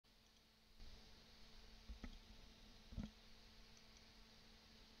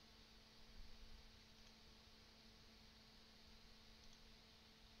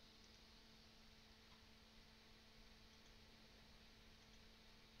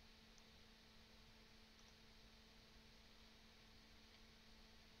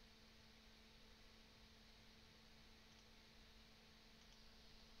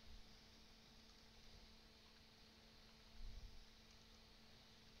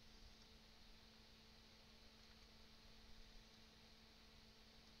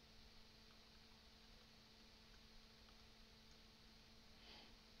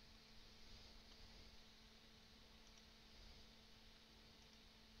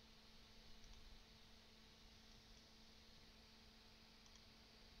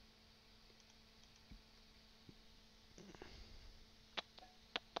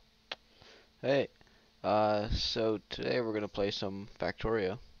Hey, so today we're gonna play some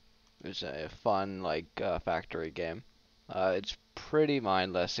Factorio. It's a fun, factory game. It's pretty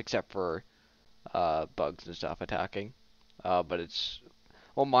mindless except for, bugs and stuff attacking. But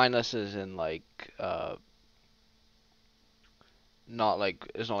well, mindless is in it's not like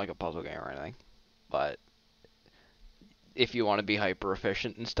a puzzle game or anything. But if you want to be hyper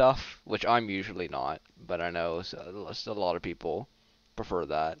efficient and stuff, which I'm usually not, but I know a lot of people prefer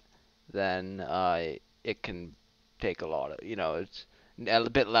that, then it can take a lot of, it's a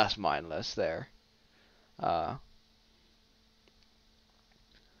bit less mindless there. Uh,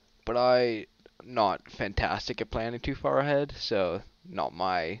 but I not fantastic at planning too far ahead, so not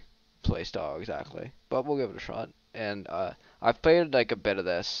my playstyle exactly. But we'll give it a shot. And I've played like a bit of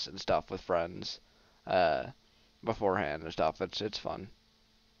this and stuff with friends uh, beforehand and stuff. It's fun.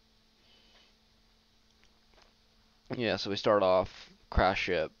 Yeah, so we start off crash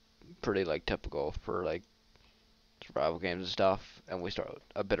ship, pretty like typical for like survival games and stuff, and we start with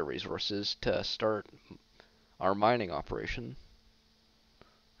a bit of resources to start our mining operation.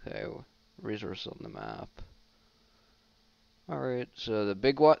 Okay, resources on the map. All right, so the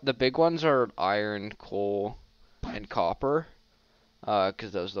big ones are iron, coal, and copper,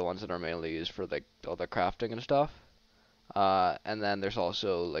 'cause those are the ones that are mainly used for like all the crafting and stuff. And then there's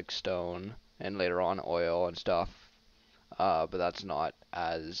also like stone and later on oil and stuff. But that's not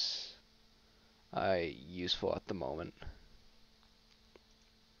as useful at the moment.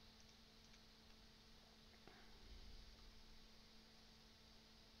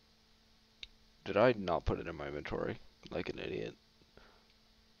 Did I not put it in my inventory? Like an idiot.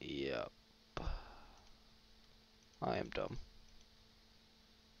 Yep. I am dumb.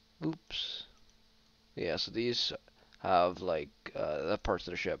 Oops. Yeah, so these have the parts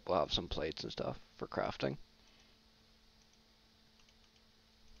of the ship will have some plates and stuff for crafting.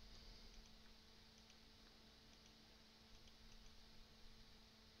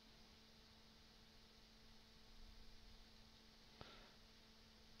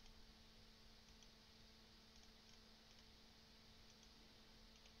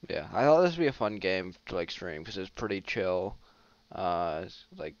 Yeah, I thought this would be a fun game to like stream because it's pretty chill. It's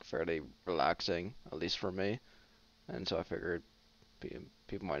like fairly relaxing, at least for me. And so I figured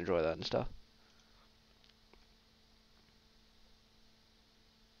people might enjoy that and stuff.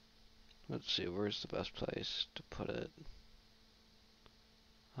 Let's see, where's the best place to put it?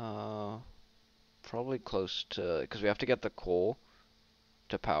 Uh, Probably close to, because we have to get the coal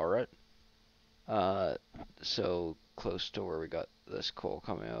to power it. Uh, so close to where we got this coal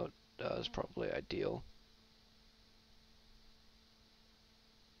coming out is probably ideal.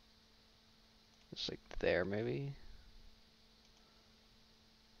 It's like there maybe,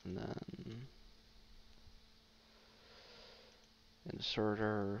 and then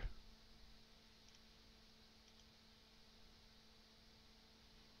inserter.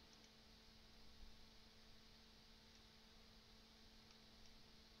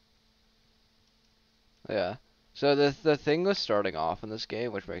 Yeah. So the thing with starting off in this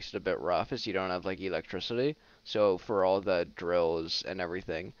game, which makes it a bit rough, is you don't have like electricity. So for all the drills and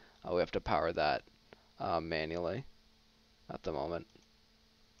everything, we have to power that manually at the moment,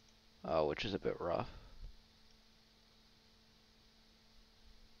 which is a bit rough.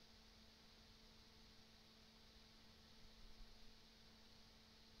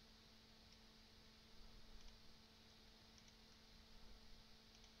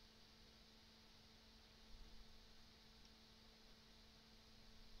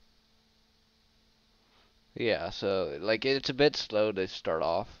 Yeah, so like it's a bit slow to start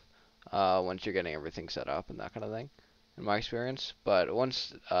off, once you're getting everything set up and that kind of thing, in my experience. But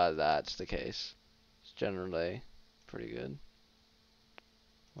once that's the case, it's generally pretty good.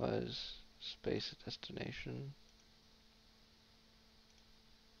 Was space a destination?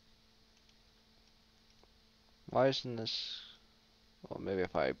 Why isn't this? Well, maybe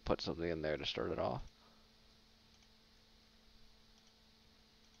if I put something in there to start it off.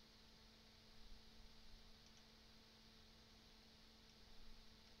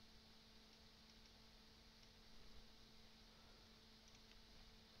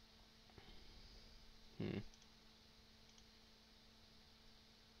 Hmm.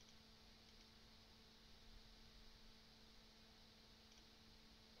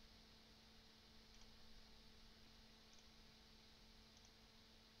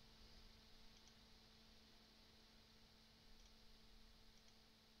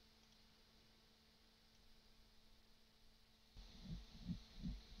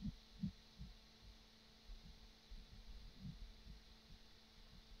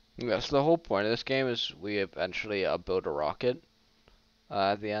 Yeah, so the whole point of this game is we eventually build a rocket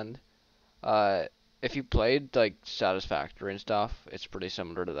at the end. Uh, if you played like Satisfactory and stuff, it's pretty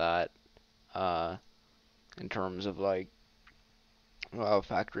similar to that. Uh, in terms of like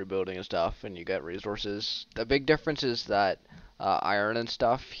factory building and stuff, and you get resources. The big difference is that iron and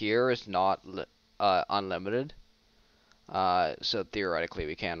stuff here is not unlimited. So theoretically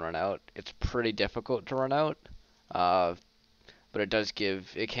we can run out. It's pretty difficult to run out, uh, but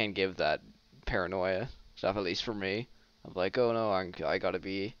it can give that paranoia stuff, at least for me. Of like, oh no, I gotta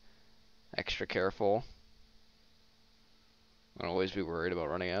be extra careful. I'll always be worried about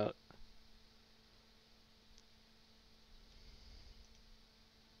running out.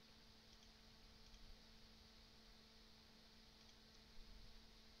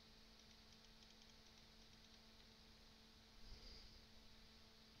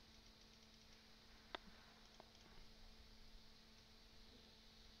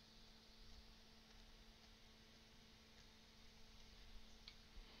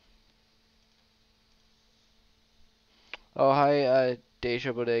 Oh hi,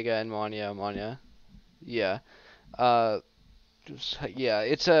 Deja Bodega and Manya. Yeah. Uh, yeah,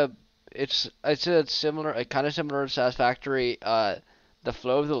 it's a similar, kind of similar to Satisfactory. The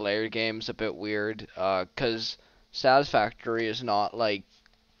flow of the layered game's a bit weird. 'Cause Satisfactory is not like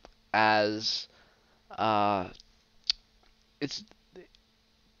as uh, it's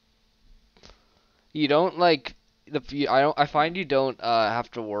you don't like I find you don't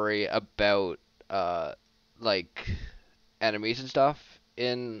have to worry about uh like enemies and stuff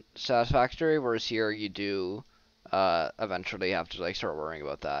in Satisfactory, whereas here you do eventually have to like start worrying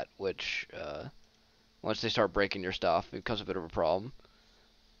about that, which once they start breaking your stuff, it becomes a bit of a problem.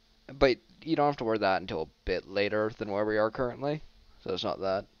 But you don't have to worry that until a bit later than where we are currently, so it's not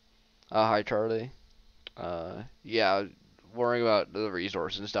that. Hi Charlie. Yeah, worrying about the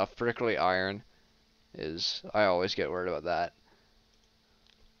resources and stuff, particularly iron, is I always get worried about that.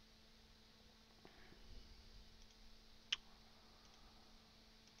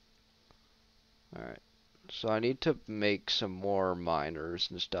 Alright, so I need to make some more miners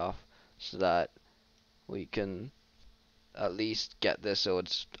and stuff so that we can at least get this so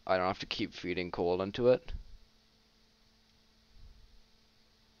I don't have to keep feeding coal into it.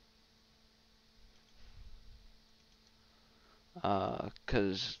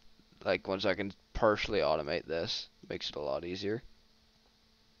 Cause like once I can partially automate this, makes it a lot easier.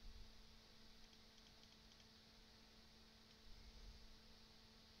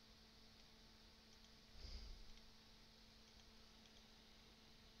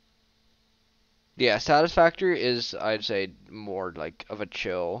 Yeah, Satisfactory is, I'd say, more like of a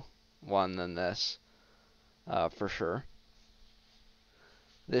chill one than this, for sure.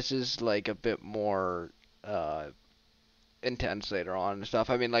 This is like a bit more intense later on and stuff.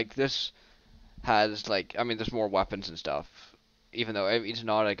 I mean, like this has like, I mean, there's more weapons and stuff, even though it's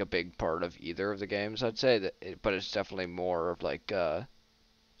not like a big part of either of the games, I'd say but it's definitely more of like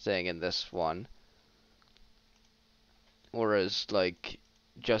saying in this one, whereas like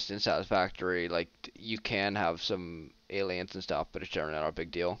just in Satisfactory, like you can have some aliens and stuff, but it's generally not a big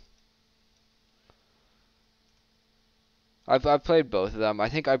deal. I've played both of them. I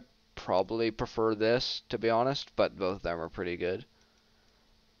think I probably prefer this, to be honest, but both of them are pretty good.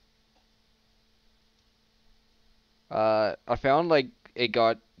 I found like it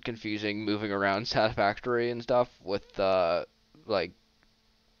got confusing moving around Satisfactory and stuff with like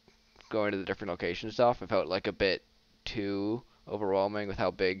going to the different locations and stuff. It felt like a bit too overwhelming with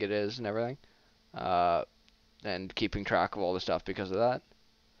how big it is and everything. Uh, and keeping track of all the stuff because of that.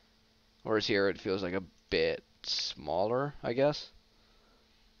 Whereas here it feels like a bit smaller, I guess.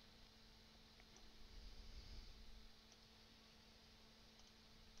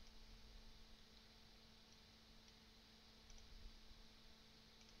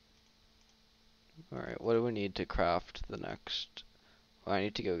 Alright, what do we need to craft the next? Well, I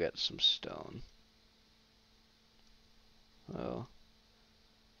need to go get some stone. Oh.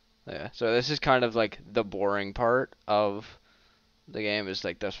 Yeah, so this is kind of like the boring part of the game is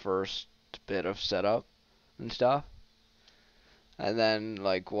like this first bit of setup and stuff. And then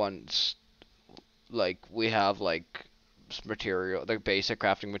like once like we have like material, the basic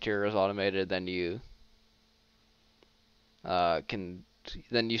crafting materials automated, then you can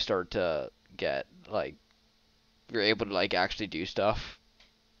then you start to get like you're able to like actually do stuff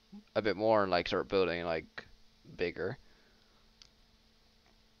a bit more and like start building like bigger.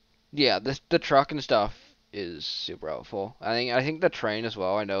 Yeah, the truck and stuff is super helpful. I think the train as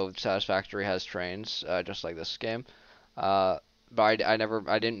well. I know Satisfactory has trains, just like this game. Uh, but I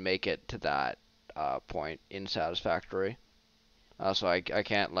didn't make it to that point in Satisfactory. So I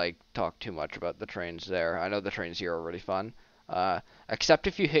can't like talk too much about the trains there. I know the trains here are really fun. except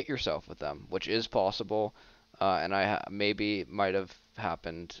if you hit yourself with them, which is possible, and maybe might have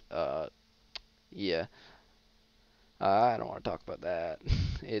happened. Yeah, I don't want to talk about that.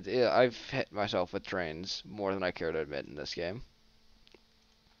 I've hit myself with trains more than I care to admit in this game.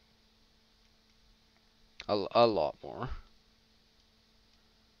 A lot more.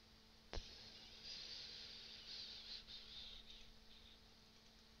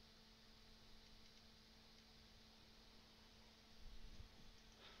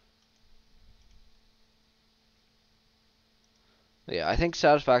 Yeah, I think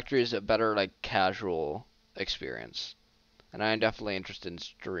Satisfactory is a better like casual experience, and I am definitely interested in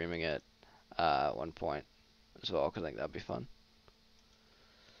streaming it at one point as well, 'cause I think that'd be fun.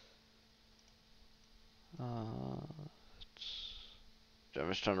 Uh, I'm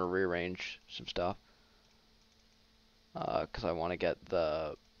just trying to rearrange some stuff, 'cause I want to get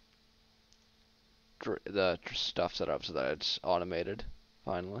the stuff set up so that it's automated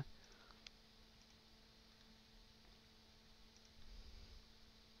finally.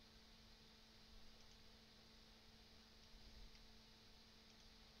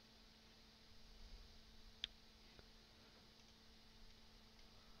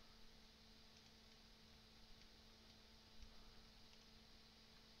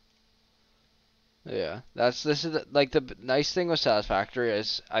 Yeah, this is like the nice thing with Satisfactory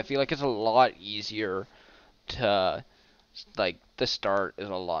is I feel like it's a lot easier to like the start is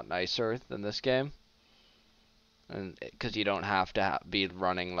a lot nicer than this game, and because you don't have to be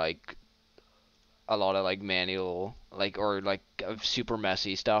running like a lot of like manual like or like super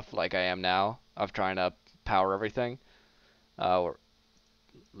messy stuff like I am now of trying to power everything. Or,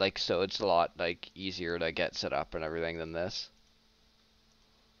 like so it's a lot like easier to get set up and everything than this.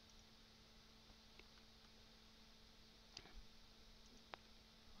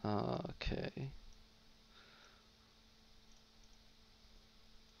 Okay.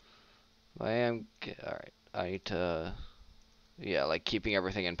 Alright. I need to. Yeah, like keeping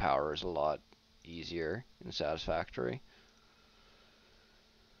everything in power is a lot easier and satisfactory.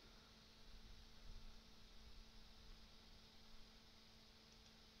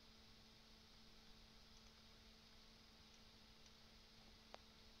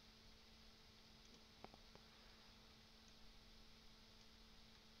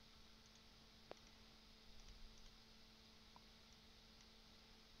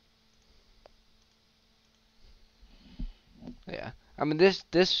 Yeah. I mean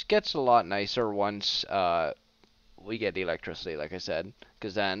this gets a lot nicer once we get the electricity, like I said,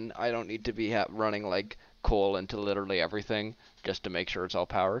 because then I don't need to be running like coal into literally everything just to make sure it's all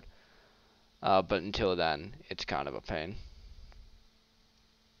powered. But until then, it's kind of a pain.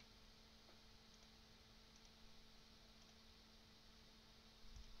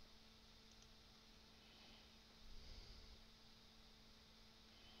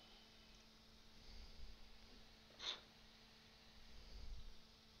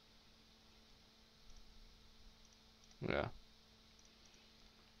 Yeah.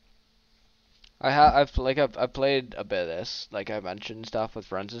 I've played a bit of this, like I mentioned stuff with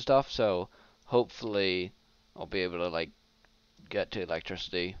friends and stuff, so hopefully I'll be able to like get to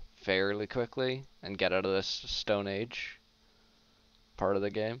electricity fairly quickly and get out of this Stone Age part of the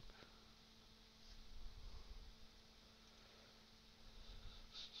game.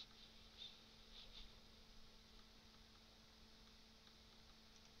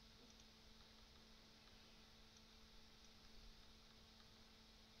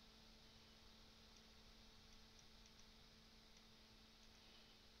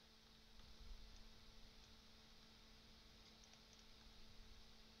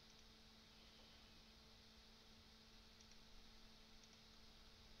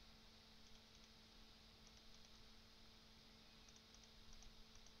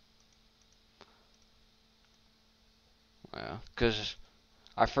 Yeah, because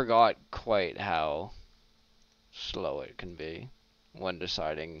I forgot quite how slow it can be when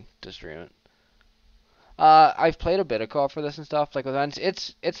deciding to stream it. I've played a bit of co-op for this and stuff, like events.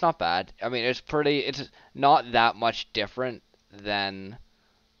 It's not bad. I mean, it's not that much different than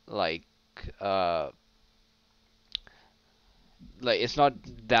like uh it's not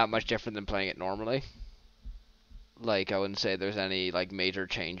that much different than playing it normally. Like I wouldn't say there's any like major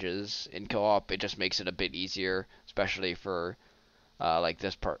changes in co-op. It just makes it a bit easier, especially for like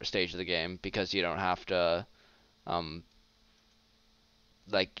this stage of the game because you don't have to um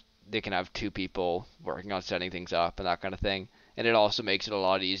like they can have two people working on setting things up and that kind of thing. And it also makes it a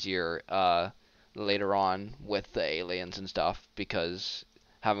lot easier later on with the aliens and stuff because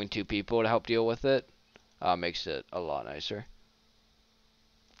having two people to help deal with it makes it a lot nicer.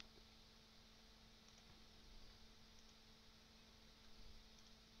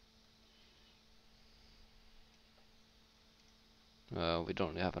 We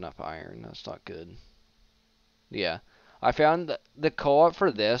don't have enough iron. That's not good. Yeah. I found that the co-op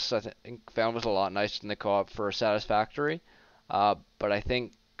for this, I think, found was a lot nicer than the co-op for Satisfactory. But I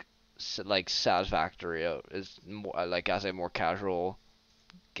think like Satisfactory is more, like as a more casual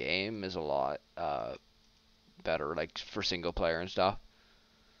game is a lot better, like for single player and stuff.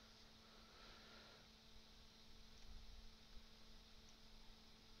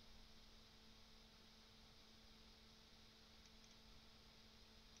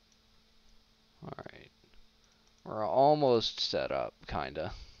 All right, we're almost set up,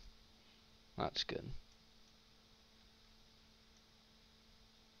 kinda. That's good.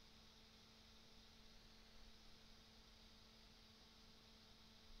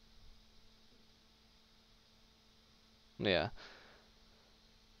 Yeah.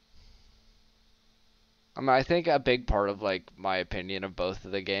 I mean, I think a big part of like my opinion of both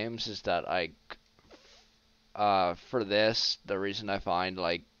of the games is that for this, the reason I find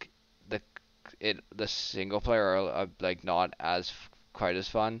like the the single player are like not as quite as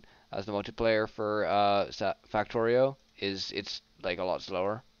fun as the multiplayer for Factorio is it's like a lot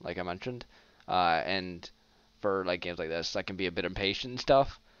slower, like I mentioned, and for like games like this, I can be a bit impatient and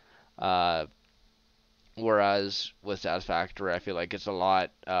stuff. Uh, Whereas with Satisfactory, I feel like it's a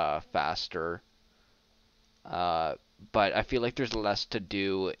lot faster. Uh, but I feel like there's less to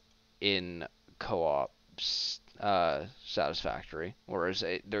do in co-op Satisfactory, whereas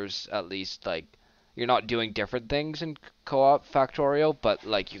there's at least like you're not doing different things in co-op Factorial, but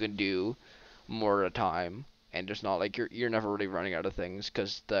like you can do more at a time, and there's not like you're never really running out of things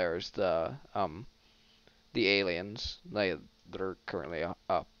because there's the aliens like that are currently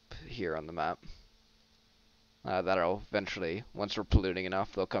up here on the map. That'll eventually, once we're polluting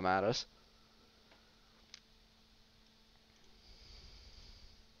enough, they'll come at us.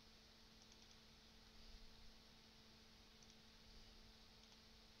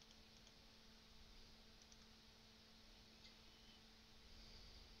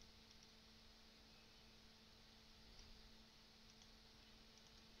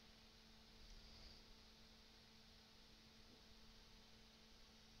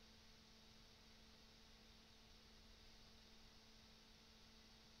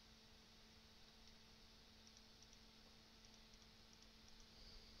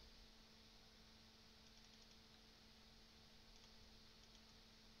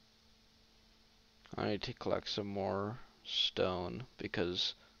 I need to collect some more stone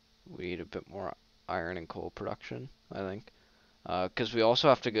because we need a bit more iron and coal production, I think. Because we also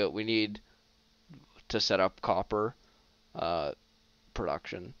have to go, we need to set up copper uh,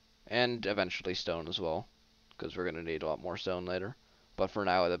 production and eventually stone as well because we're going to need a lot more stone later. But for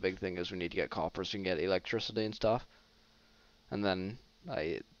now, the big thing is we need to get copper so we can get electricity and stuff. And then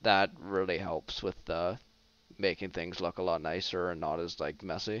that really helps with making things look a lot nicer and not as like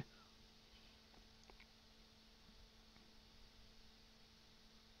messy.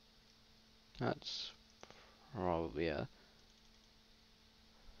 That's probably, yeah.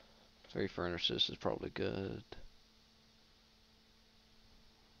 3 furnaces is probably good.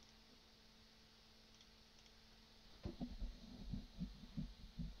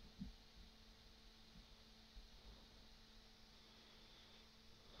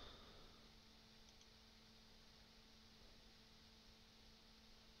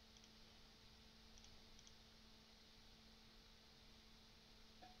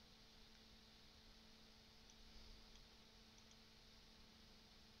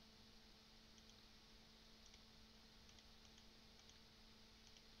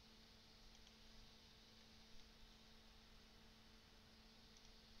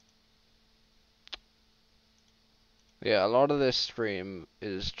 Yeah, a lot of this stream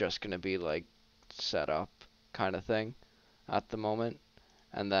is just gonna be like setup kind of thing at the moment,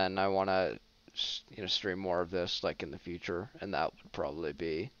 and then I wanna stream more of this like in the future, and that would probably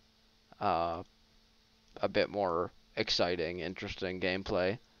be uh a bit more exciting, interesting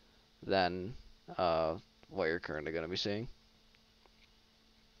gameplay than what you're currently gonna be seeing.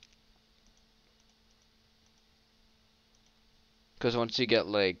 Because once you get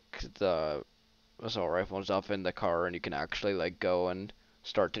like the assault rifles up in the car and you can actually like go and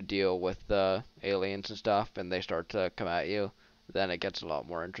start to deal with the aliens and stuff and they start to come at you, then it gets a lot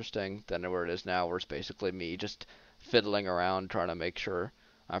more interesting than where it is now, where it's basically me just fiddling around trying to make sure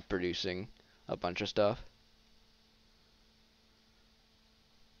I'm producing a bunch of stuff.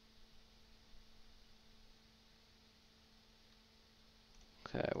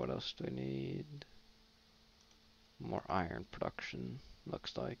 Okay, what else do we need? More iron production,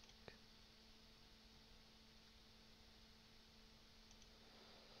 looks like.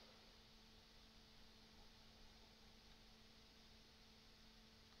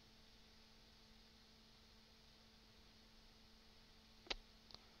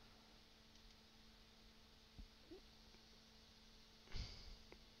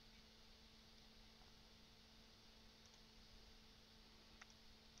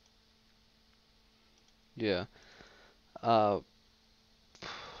 Yeah. Uh,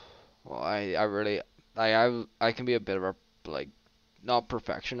 well, I really I can be a bit of a like not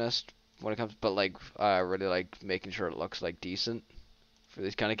perfectionist when it comes, but like I really like making sure it looks like decent for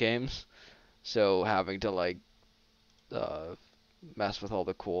these kind of games. So having to like uh mess with all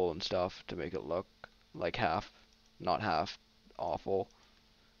the cool and stuff to make it look like half, not half awful.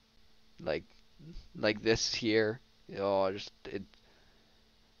 Like this here, just it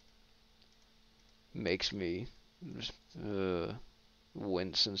makes me just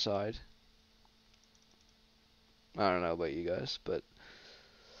wince inside. I don't know about you guys, but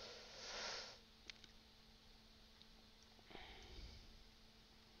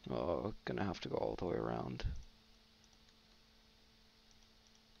gonna have to go all the way around.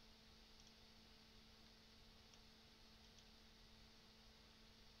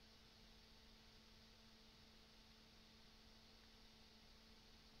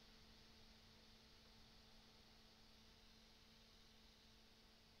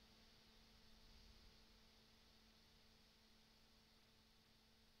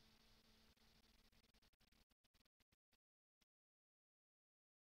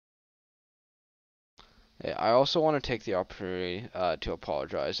 Yeah, I also want to take the opportunity to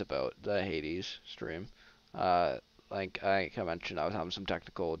apologize about the Hades stream. Uh, like I mentioned, I was having some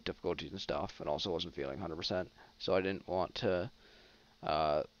technical difficulties and stuff, and also wasn't feeling 100%. So I didn't want to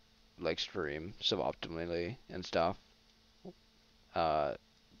uh, like stream suboptimally and stuff. Uh,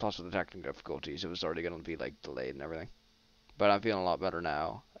 Plus with the technical difficulties, it was already gonna be like delayed and everything. But I'm feeling a lot better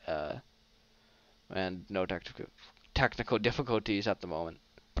now, and no technical difficulties at the moment.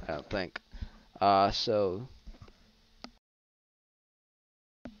 I don't think. So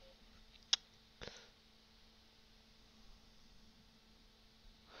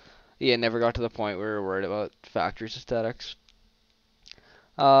yeah, never got to the point where we were worried about factory's aesthetics.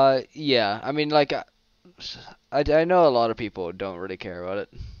 Yeah, I mean, like, I know a lot of people don't really care about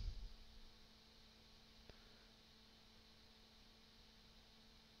it.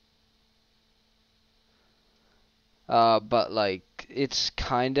 But like, it's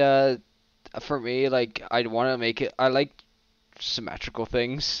kinda for me. Like, I want to make it. I like symmetrical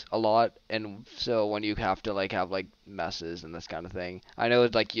things a lot, and so when you have to like have like messes and this kind of thing, I know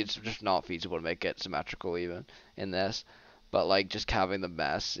it's like it's just not feasible to make it symmetrical even in this, but like just having the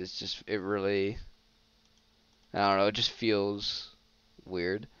mess, it's just it really, I don't know, it just feels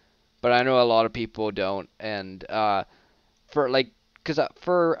weird. But I know a lot of people don't, and for like, cause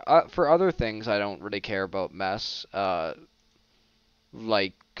for other things I don't really care about mess.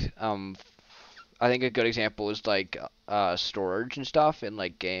 Like I think a good example is like storage and stuff in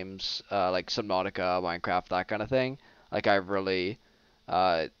like games, like Subnautica, Minecraft, that kind of thing. Like I really,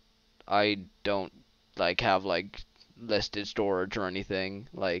 uh, I don't like have like listed storage or anything.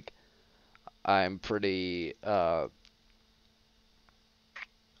 Like I'm pretty, yeah,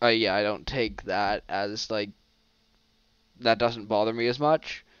 I don't take that as like that doesn't bother me as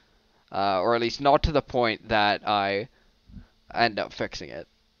much, or at least not to the point that I end up fixing it.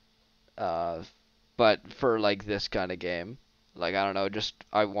 Uh, but for like this kind of game, like I don't know, just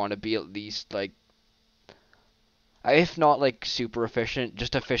I want to be at least like, if not like super efficient,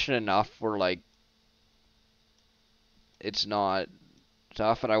 just efficient enough where like it's not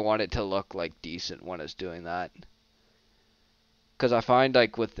tough, and I want it to look like decent when it's doing that. Because I find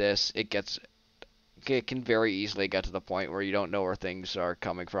like with this, it can very easily get to the point where you don't know where things are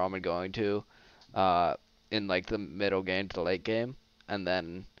coming from and going to, uh, in like the middle game to the late game, and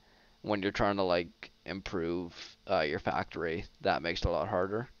then when you're trying to like improve your factory, that makes it a lot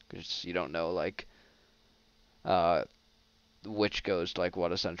harder because you don't know like uh, which goes to like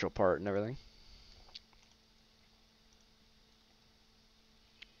what essential part and everything.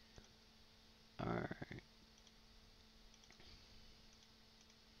 Alright.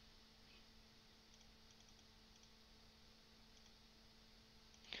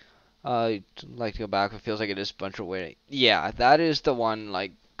 I'd like to go back. It feels like it is a bunch of waiting. Yeah, that is the one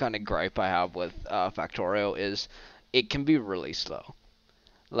like kind of gripe I have with Factorio is it can be really slow.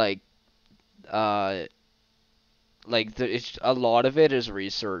 Like uh it's a lot of it is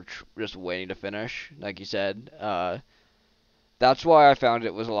research just waiting to finish, like you said. That's why I found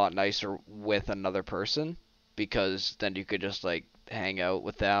it was a lot nicer with another person because then you could just like hang out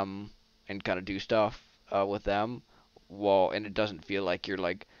with them and kind of do stuff with them. Well, and it doesn't feel like you're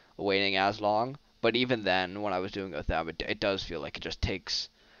like waiting as long. But even then, when I was doing it with them, it does feel like it just takes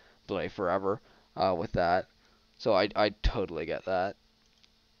like forever with that. So I totally get that.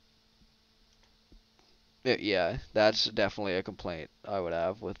 Yeah, that's definitely a complaint I would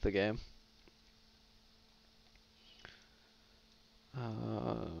have with the game.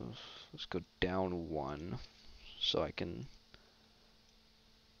 let's go down one so I can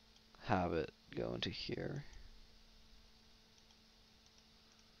have it go into here.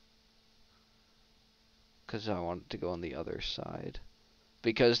 Because I want it to go on the other side.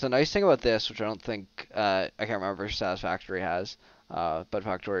 Because the nice thing about this, which I don't think, I can't remember if Satisfactory has, but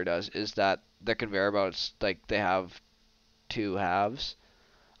Factorio does, is that the conveyor belts, like, they have two halves.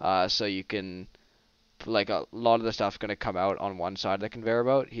 So you can, like, a lot of the stuff's going to come out on one side of the conveyor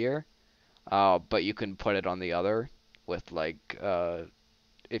belt here, but you can put it on the other with, like,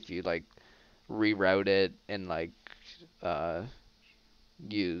 if you, like, reroute it and, like,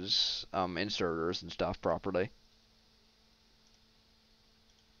 use inserters and stuff properly.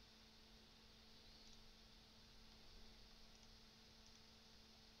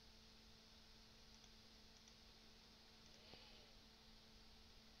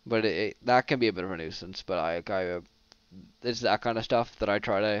 But that can be a bit of a nuisance. But it's that kind of stuff that I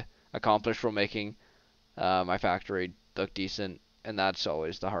try to accomplish while making my factory look decent, and that's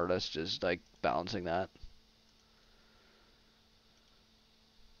always the hardest, is like balancing that.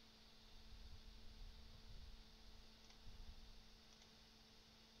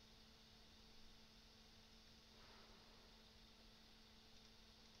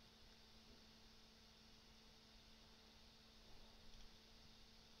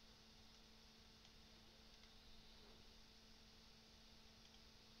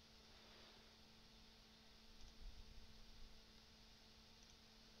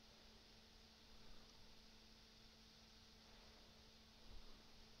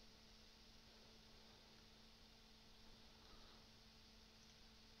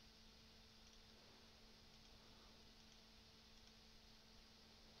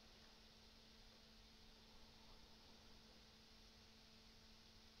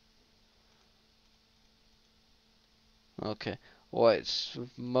 Okay, well, it's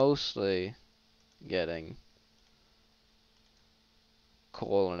mostly getting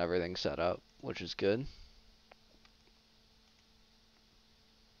coal and everything set up, which is good.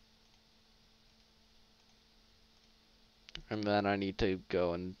 And then I need to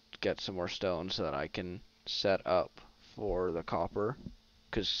go and get some more stone so that I can set up for the copper,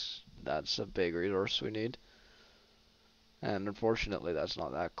 because that's a big resource we need. And unfortunately, that's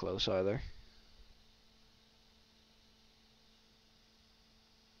not that close either.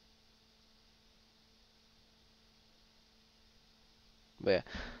 But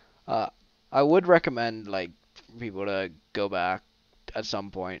yeah, I would recommend like people to go back at some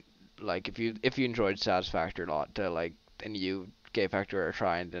point. Like if you enjoyed Satisfactory a lot, to like, and you gave Factorio a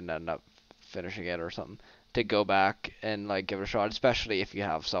try and didn't end up finishing it or something, to go back and like give it a shot, especially if you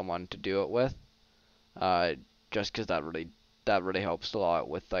have someone to do it with. Uh, just 'cause that really helps a lot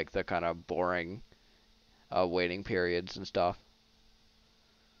with like the kind of boring waiting periods and stuff.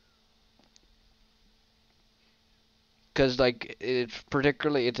 'Cause like I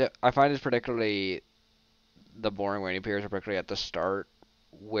find it's particularly the boring waiting periods are particularly at the start,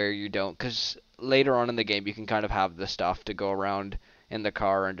 where you don't, because later on in the game you can kind of have the stuff to go around in the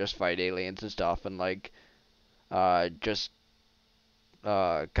car and just fight aliens and stuff, and like just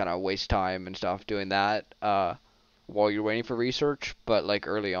kind of waste time and stuff doing that while you're waiting for research. But like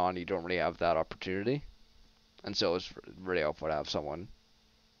early on you don't really have that opportunity, and so it's really helpful to have someone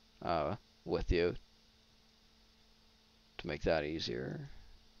with you to make that easier.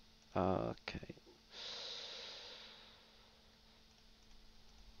 Okay.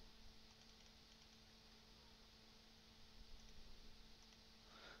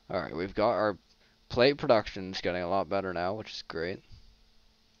 Alright, we've got our plate production's getting a lot better now, which is great.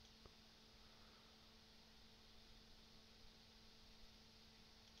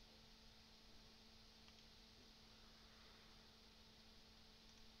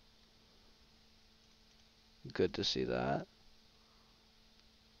 Good to see that.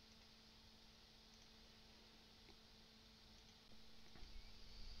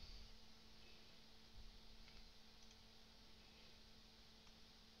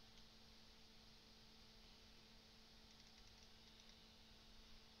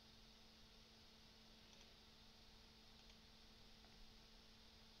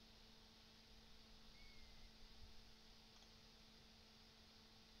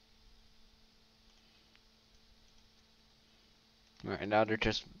 Alright, now they're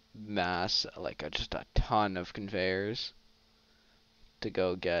just just a ton of conveyors to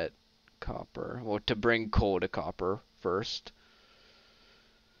go get copper. Well, to bring coal to copper first.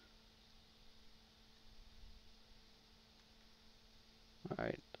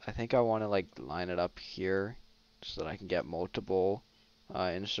 Alright, I think I want to like line it up here so that I can get multiple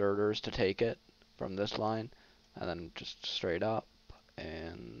inserters to take it from this line, and then just straight up,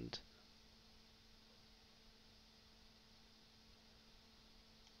 and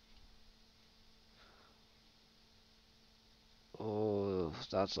oh,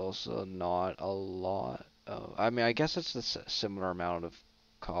 that's also not a lot. I mean, I guess it's a similar amount of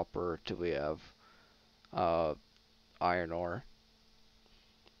copper to we have uh, iron ore,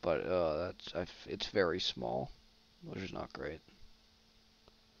 but it's very small, which is not great.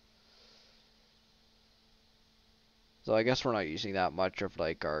 So I guess we're not using that much of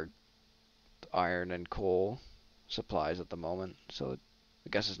like our iron and coal supplies at the moment. So I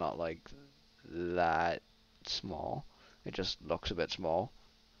guess it's not like that small. It just looks a bit small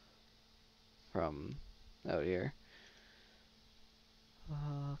from out here.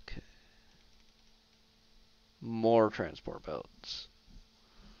 Okay. More transport belts.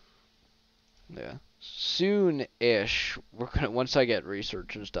 Yeah. Soon-ish, we're gonna once I get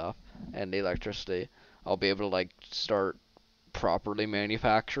research and stuff and electricity, I'll be able to like start properly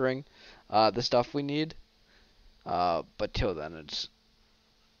manufacturing the stuff we need. But till then, it's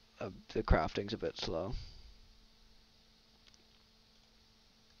the crafting's a bit slow.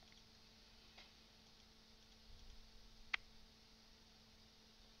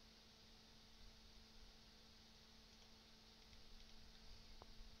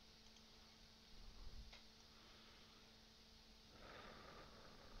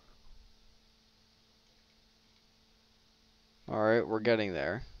 All right, we're getting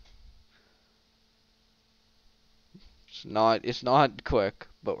there. It's not quick,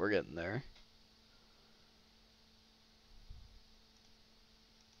 but we're getting there.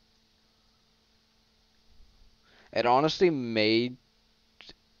 It honestly may,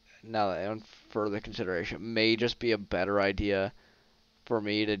 now that on further consideration, may just be a better idea for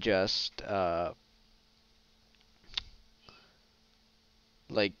me to just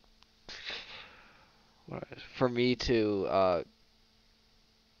like for me to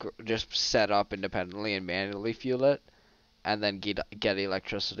just set up independently and manually fuel it, and then get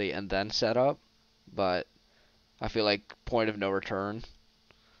electricity and then set up. But I feel like point of no return.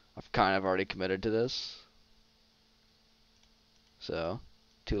 I've kind of already committed to this, so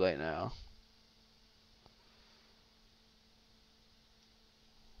too late now.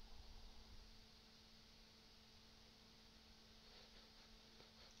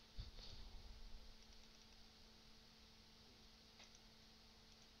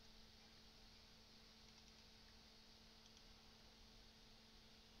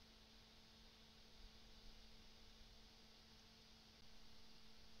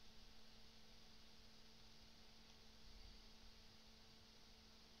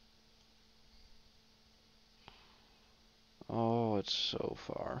 Oh, it's so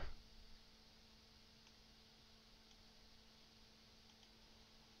far.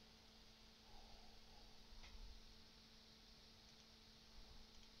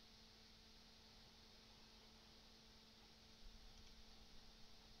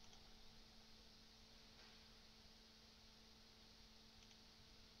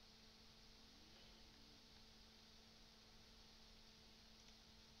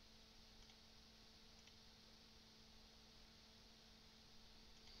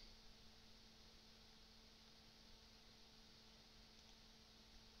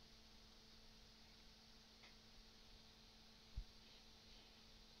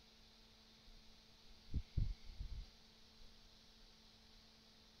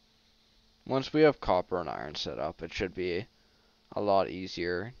 Once we have copper and iron set up, it should be a lot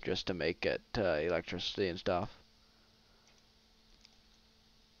easier just to make it electricity and stuff.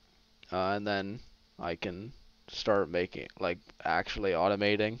 And then I can start making, like, actually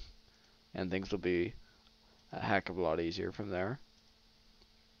automating, and things will be a heck of a lot easier from there.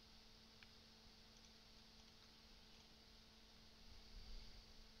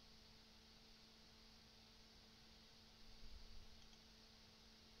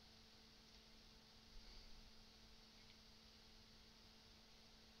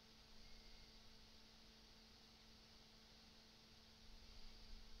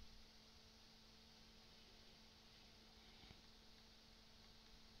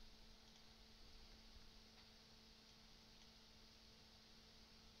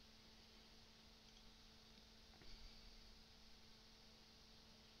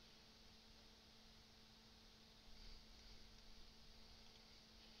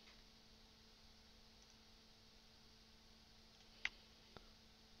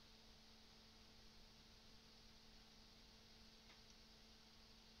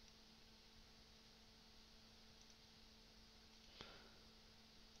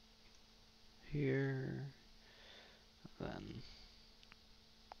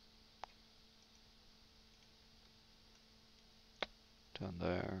 Down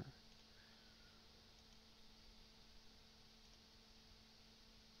there.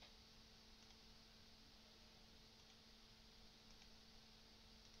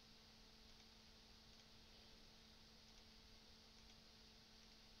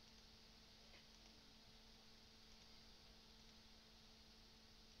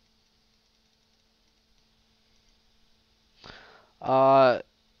 Uh,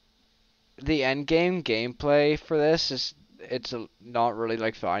 the end game gameplay for this is not really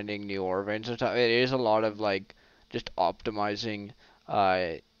like finding new ore veins and stuff. It is a lot of like just optimizing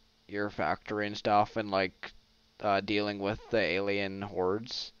uh your factory and stuff and like dealing with the alien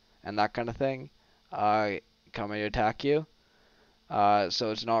hordes and that kind of thing uh coming to attack you.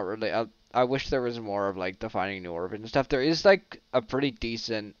 So it's not really. I wish there was more of like the finding new ore veins and stuff. There is like a pretty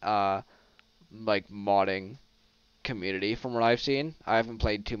decent like modding community from what I've seen. I haven't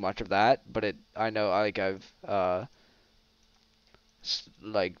played too much of that, but I know like I've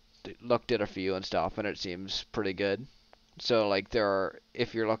like looked at a few and stuff, and it seems pretty good. So like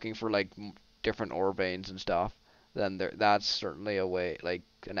if you're looking for like different ore veins and stuff, then that's certainly a way, like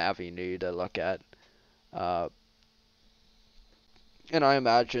an avenue to look at. Uh, and I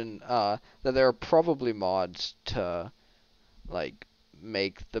imagine that there are probably mods to like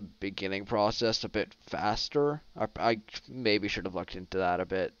make the beginning process a bit faster. I maybe should have looked into that a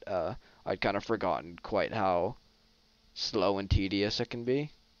bit. I'd kind of forgotten quite how slow and tedious it can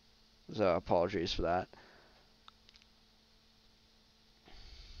be. So apologies for that.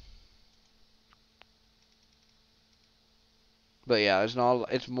 But yeah, it's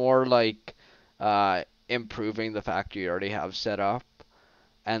not. It's more like improving the factory you already have set up,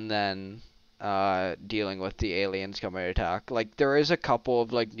 and then dealing with the aliens coming to attack. Like there is a couple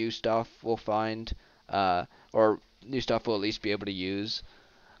of like new stuff we'll find, or new stuff we'll at least be able to use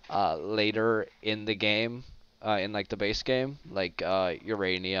later in the game, in like the base game, like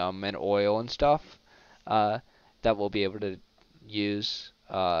uranium and oil and stuff, uh, that we'll be able to use,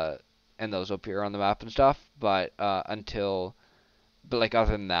 and those will appear on the map and stuff. But like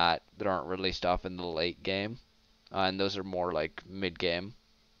other than that, there aren't really stuff in the late game, and those are more like mid game,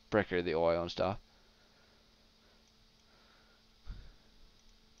 particularly the oil and stuff.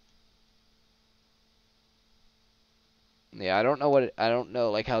 Yeah, I don't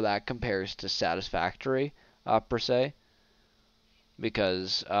know like how that compares to Satisfactory, per se,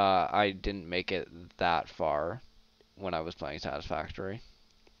 because I didn't make it that far when I was playing Satisfactory,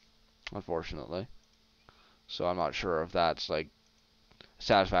 unfortunately. So I'm not sure if that's like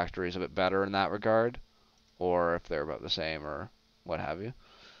Satisfactory is a bit better in that regard, or if they're about the same, or what have you.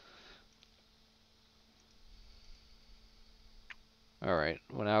 All right.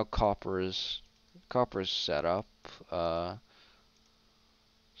 Well, now copper is set up. So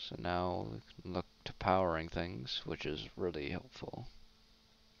now we can look to powering things, which is really helpful.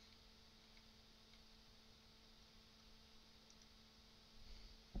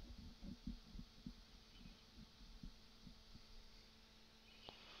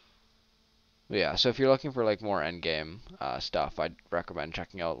 But yeah, so if you're looking for like more end game stuff, I'd recommend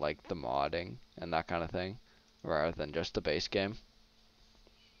checking out like the modding and that kind of thing, rather than just the base game.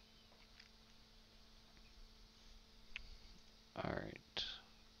 All right.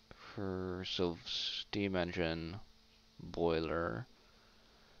 So steam engine, boiler,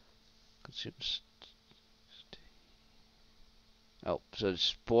 consumes. Oh, so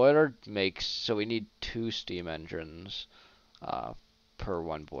boiler makes. So we need two steam engines uh, per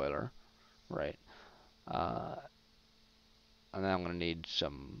one boiler, right? Uh, and then I'm gonna need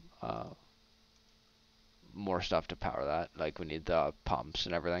some more stuff to power that. Like we need the pumps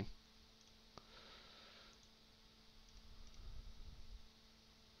and everything.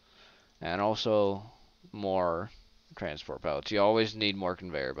 And also more transport belts. You always need more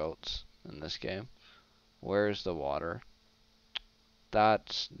conveyor belts in this game. Where's the water?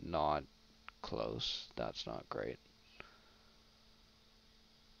 That's not close. That's not great.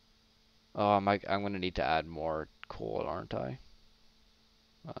 Oh, I'm gonna need to add more coal, aren't I?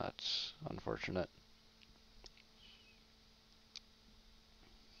 That's unfortunate.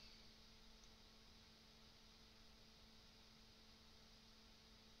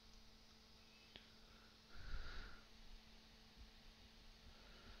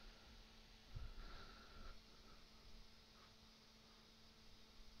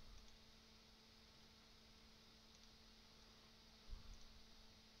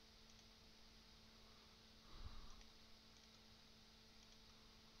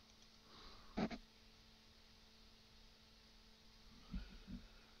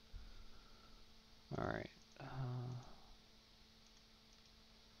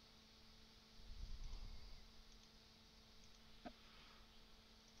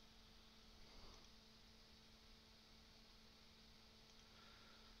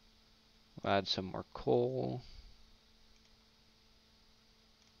 Add some more coal.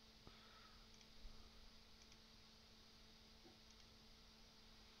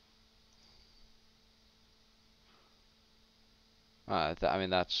 I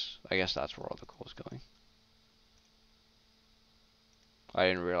mean, I guess that's where all the coal's going. I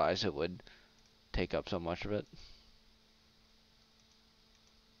didn't realize it would take up so much of it.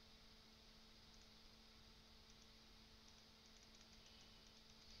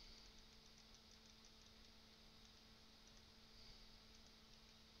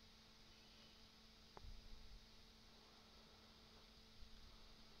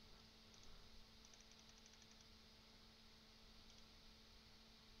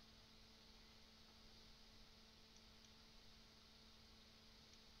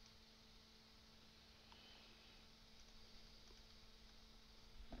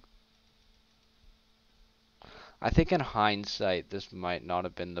 I think in hindsight, this might not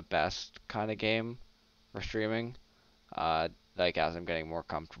have been the best kind of game for streaming. Like as I'm getting more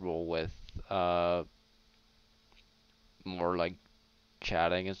comfortable with uh more like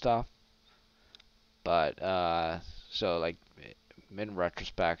chatting and stuff. But so like in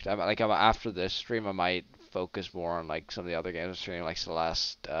retrospect, I'm after this stream, I might focus more on like some of the other games I'm streaming, like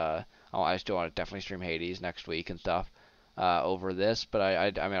Celeste. I still want to definitely stream Hades next week and stuff. Over this, but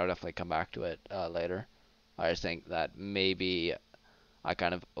I mean I'll definitely come back to it later. I just think that maybe I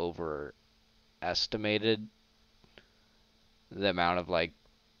kind of overestimated the amount of like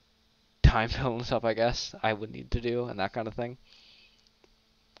time fill and stuff I guess I would need to do and that kind of thing.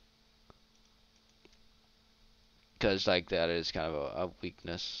 Because like that is kind of a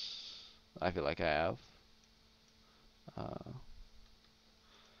weakness I feel like I have. Uh,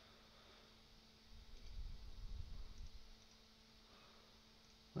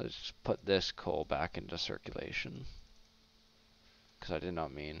 let's just put this coal back into circulation. Because I did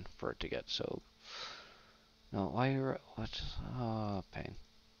not mean for it to get so... No, why are... What? Oh, pain.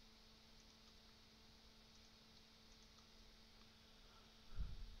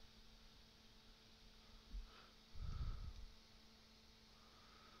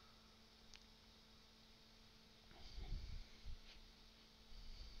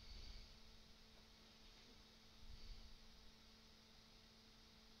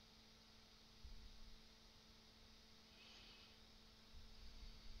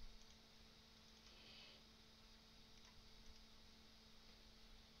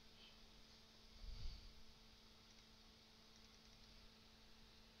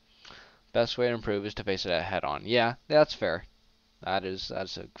 Best way to improve is to face it head on. Yeah, that's fair. That's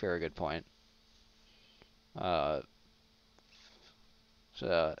a very good point. Uh,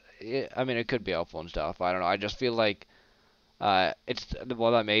 so I mean, it could be helpful and stuff. I don't know. I just feel like it's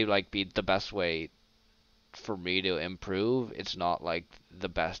well that may like be the best way for me to improve. It's not like the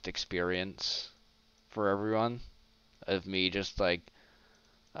best experience for everyone of me just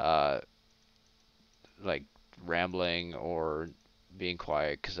uh like rambling or being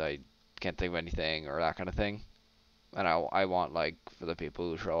quiet because I can't think of anything or that kind of thing. And I want like for the people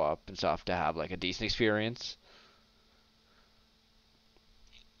who show up and stuff to have like a decent experience.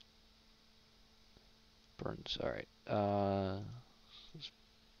 Burns, all right.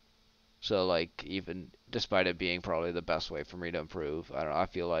 So like even despite it being probably the best way for me to improve, I don't know. I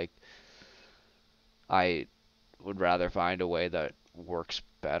feel like I would rather find a way that works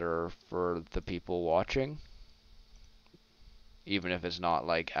better for the people watching, even if it's not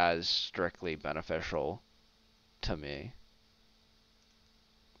like as strictly beneficial to me.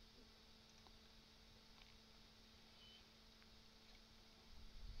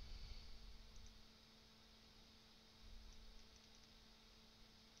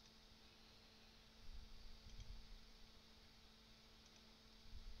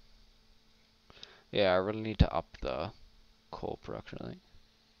 Yeah, I really need to up the coal production, I think.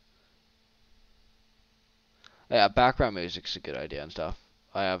 Yeah, background music's a good idea and stuff.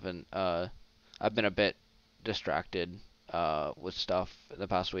 I haven't I've been a bit distracted with stuff the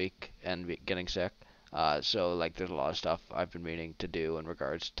past week and getting sick. So like there's a lot of stuff I've been meaning to do in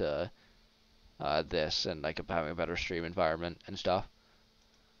regards to this and like having a better stream environment and stuff.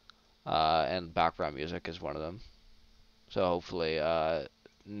 And background music is one of them. So hopefully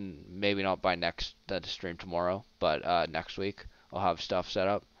maybe not by next the stream tomorrow, but next week I'll have stuff set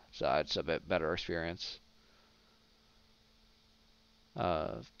up so it's a bit better experience.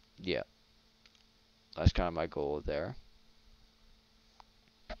 Uh, yeah, that's kind of my goal there.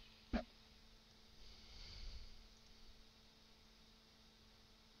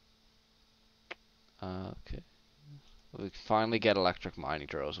 Okay. We finally get electric mining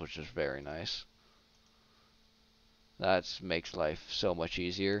drills, which is very nice. That makes life so much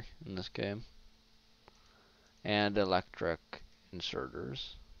easier in this game. And electric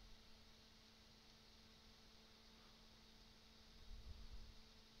inserters.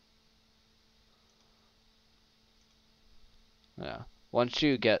 Yeah. Once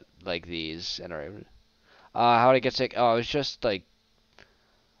you get like these and are able how did I get sick? Oh, it was just like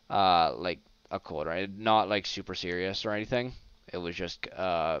a cold, right? Not like super serious or anything. It was just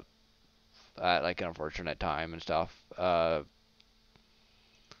at like an unfortunate time and stuff.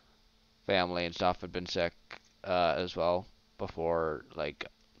 Family and stuff had been sick as well before, like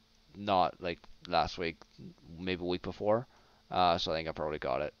not like last week, maybe a week before. So I think I probably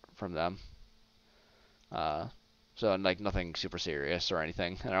got it from them. Uh, so like nothing super serious or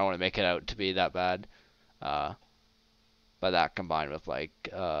anything. And I don't want to make it out to be that bad. Uh, but that combined with like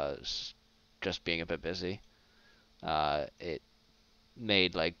just being a bit busy, it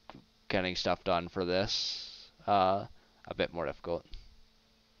made like getting stuff done for this a bit more difficult.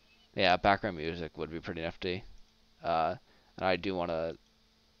 Yeah, background music would be pretty nifty. And I do want to.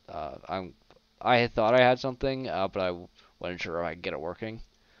 I had thought I had something, but I wasn't sure if I could get it working.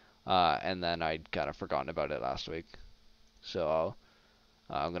 And then I'd kind of forgotten about it last week. So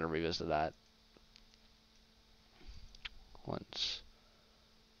I'm gonna revisit that once.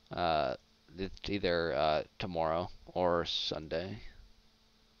 Uh, it's either tomorrow or Sunday.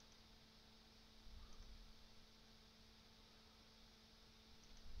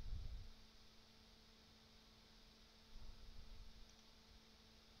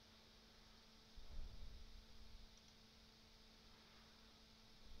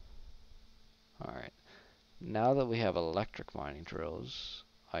 All right. Now that we have electric mining drills,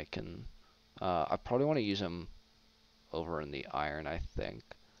 I can. I probably want to use them over in the iron, I think.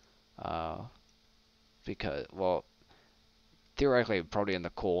 Uh, because, well, theoretically, probably in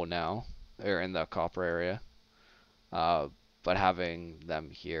the coal now, or in the copper area. Uh, but having them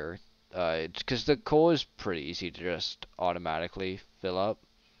here, it's because the coal is pretty easy to just automatically fill up,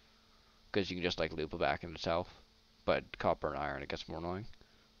 because you can just like loop it back in itself. But copper and iron, it gets more annoying.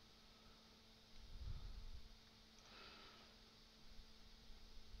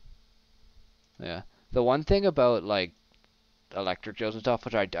 Yeah. The one thing about like electric drills and stuff,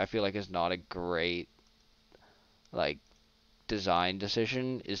 which I feel like is not a great like design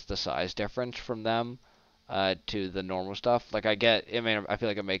decision, is the size difference from them to the normal stuff. Like I mean, I feel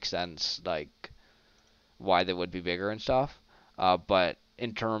like it makes sense, like why they would be bigger and stuff. But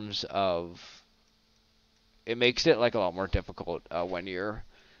in terms of, it makes it like a lot more difficult when you're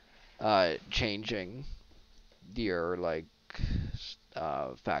changing your like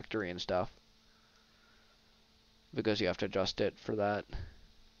factory and stuff because you have to adjust it for that.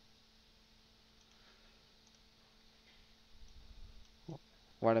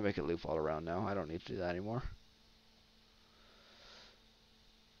 Why did I make it loop all around now? I don't need to do that anymore.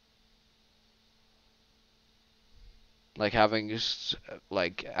 Like having just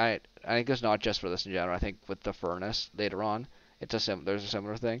like I think it's not just for this in general. I think with the furnace later on, there's a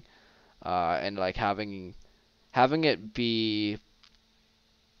similar thing. And like having it be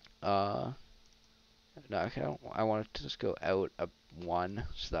uh no, I want it to just go out a one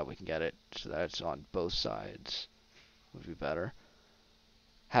so that we can get it so that it's on both sides would be better.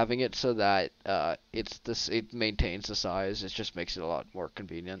 Having it so that it maintains the size, it just makes it a lot more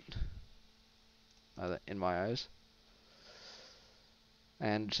convenient in my eyes.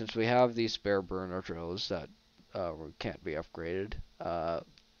 And since we have these spare burner drills that can't be upgraded,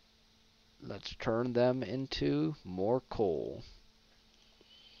 let's turn them into more coal.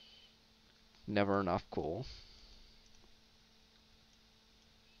 Never enough coal.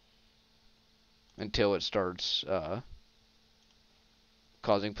 Until it starts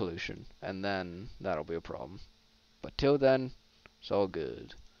causing pollution, and then that'll be a problem. But till then, it's all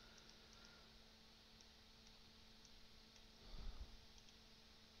good.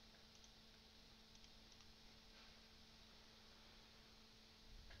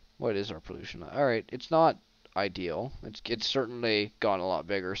 What is our pollution? Alright, it's not ideal. It's certainly gone a lot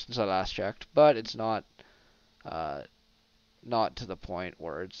bigger since I last checked, but it's uh, not to the point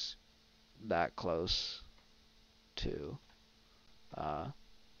where it's that close to uh,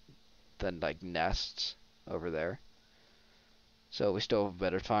 the like nests over there. So we still have a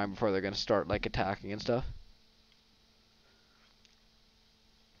better time before they're gonna start like attacking and stuff.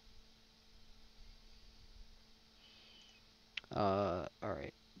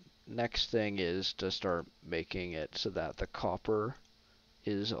 Alright. Next thing is to start making it so that the copper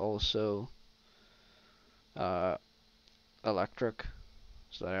is also uh, electric,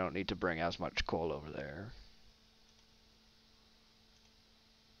 so that I don't need to bring as much coal over there.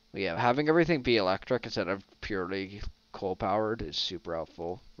 But yeah, having everything be electric instead of purely coal powered is super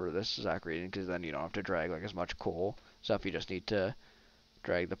helpful for this Zach reading because then you don't have to drag like as much coal stuff. You just need to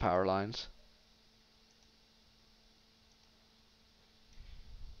drag the power lines.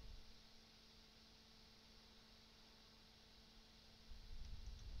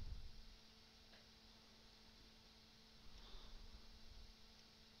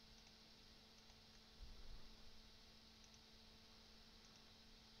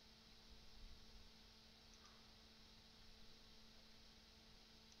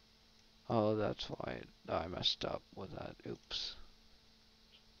 Oh, that's why I messed up with that. Oops.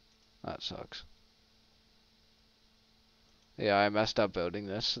 That sucks. Yeah, I messed up building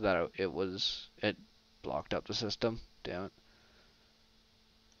this so that it blocked up the system. Damn it.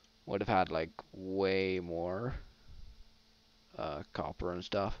 Would have had like way more copper and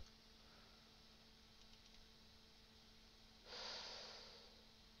stuff.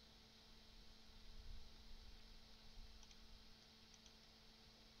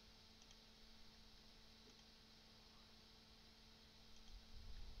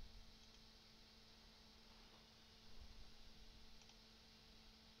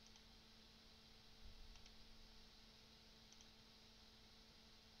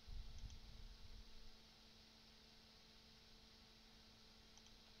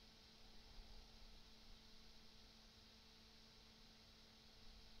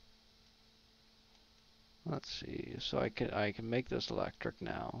 Let's see. So I can make this electric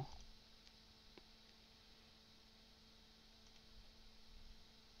now.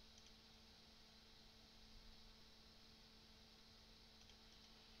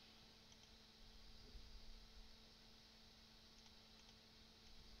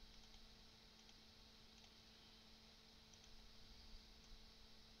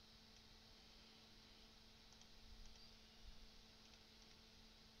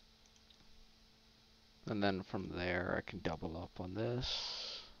 And then from there I can double up on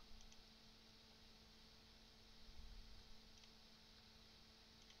this.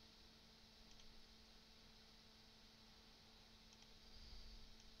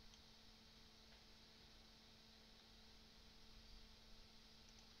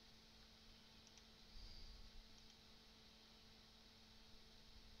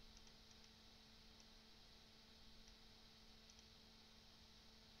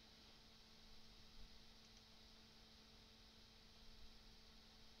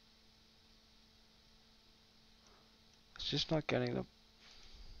 It's just not getting the...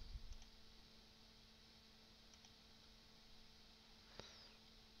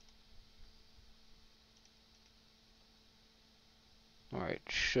 Alright,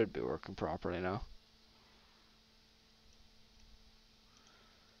 should be working properly now.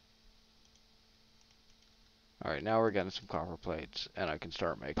 Alright, now we're getting some copper plates, and I can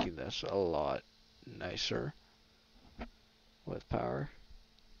start making this a lot nicer with power.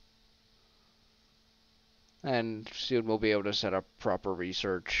 And soon we'll be able to set up proper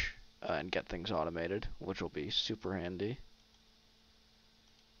research and get things automated, which will be super handy.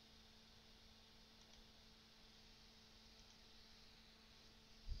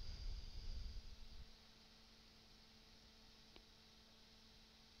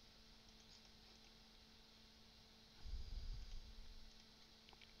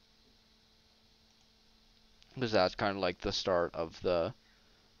 Because that's kind of like the start of the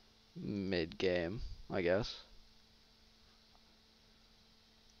mid-game, I guess.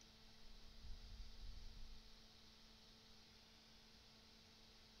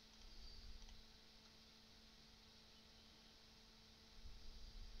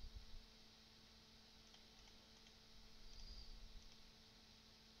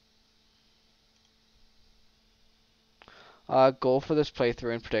 Goal for this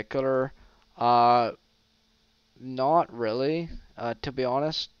playthrough in particular, uh, not really. To be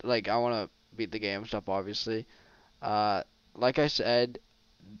honest, like I want to beat the game stuff, obviously. Uh, like I said,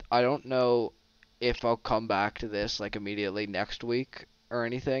 I don't know if I'll come back to this like immediately next week or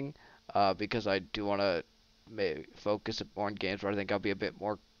anything, because I do want to focus on games where I think I'll be a bit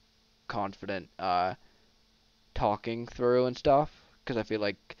more confident, talking through and stuff. Because I feel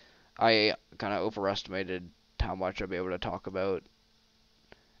like I kind of overestimated how much I'll be able to talk about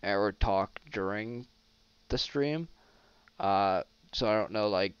or talk during the stream. Uh, so I don't know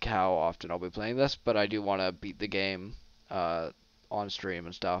like how often I'll be playing this, but I do want to beat the game uh, on stream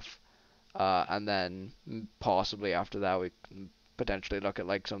and stuff. And then possibly after that we can potentially look at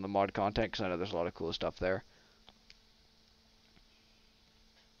like some of the mod content because I know there's a lot of cool stuff there.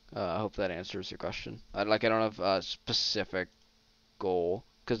 I hope that answers your question. I don't have a specific goal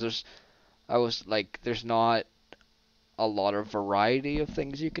because there's I was like there's not a lot of variety of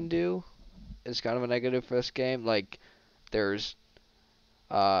things you can do is kind of a negative for this game. Like there's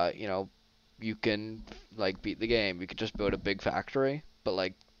you know, you can like beat the game. You could just build a big factory, but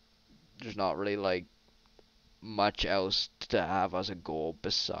like there's not really like much else to have as a goal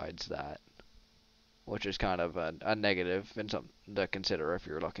besides that, which is kind of a negative and something to consider if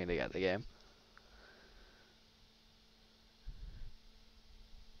you're looking to get the game.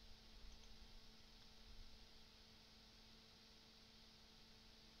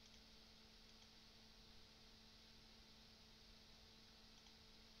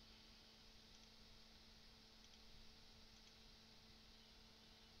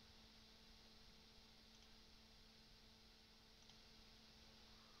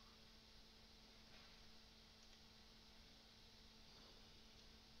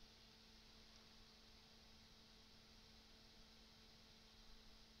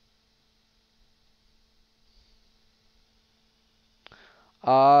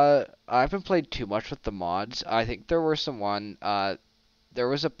 I haven't played too much with the mods. I think there were some one. There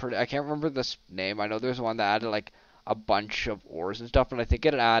was a pretty. I can't remember this name. I know there's one that added like a bunch of ores and stuff, and I think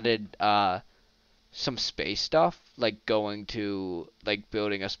it added some space stuff, like going to like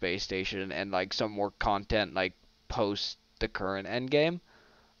building a space station and like some more content like post the current end game.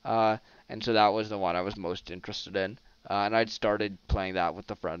 Uh, and so that was the one I was most interested in. And I'd started playing that with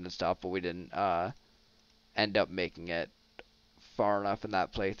the friend and stuff, but we didn't end up making it far enough in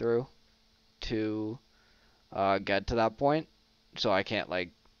that playthrough to get to that point. So I can't like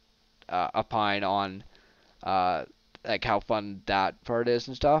opine on uh, like how fun that part is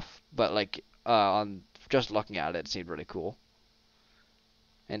and stuff. But like on just looking at it, it seemed really cool,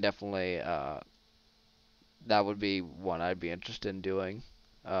 and definitely that would be one I'd be interested in doing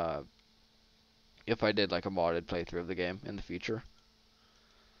uh, if I did like a modded playthrough of the game in the future.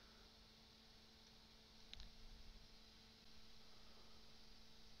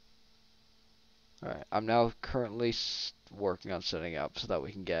 Alright, I'm now currently working on setting up so that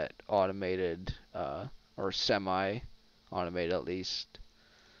we can get automated, or semi-automated at least,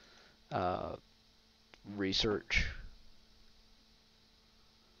 uh, research.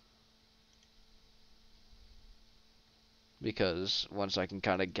 Because once I can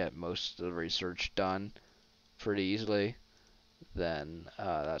kind of get most of the research done pretty easily, then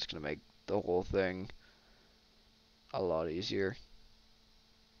that's going to make the whole thing a lot easier.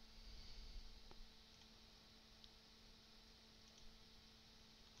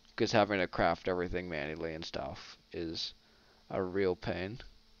 Because having to craft everything manually and stuff is a real pain.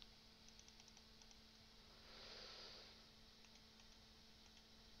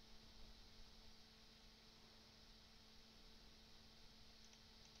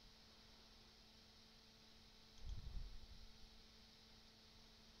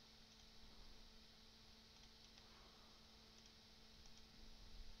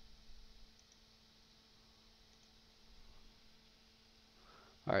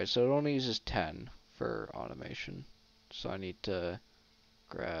 Alright, so it only uses 10 for automation. So I need to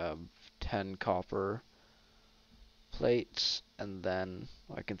grab 10 copper plates, and then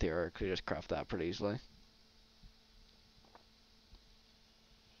I can theoretically just craft that pretty easily.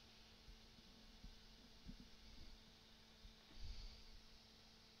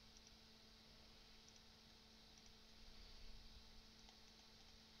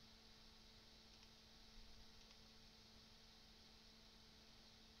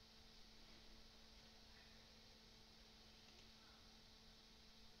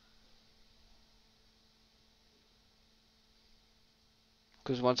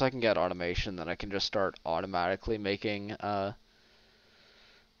 Because once I can get automation, then I can just start automatically making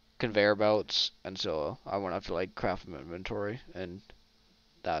conveyor belts, and so I won't have to like craft an inventory, and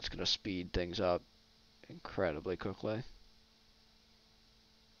that's gonna speed things up incredibly quickly.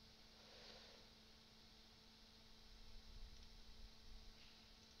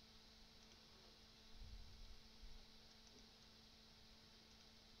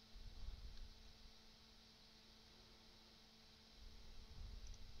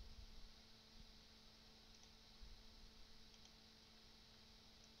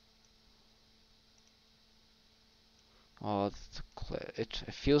 Oh, it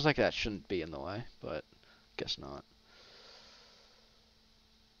feels like that shouldn't be in the way, but guess not.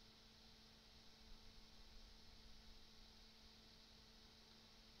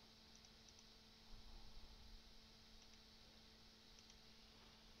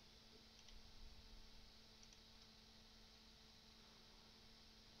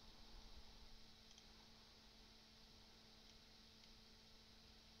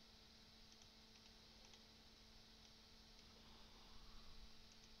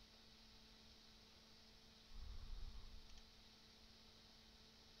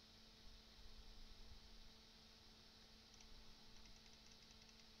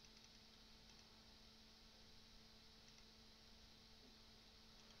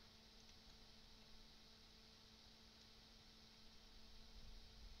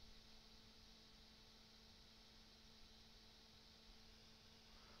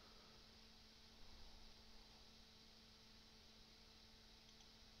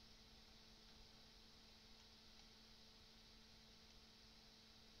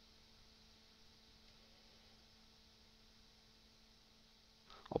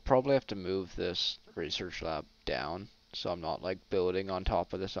 I'll probably have to move this research lab down so I'm not like building on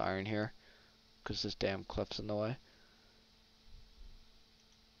top of this iron here because this damn cliff's in the way.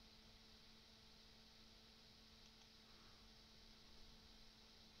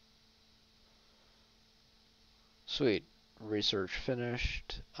 Sweet. Research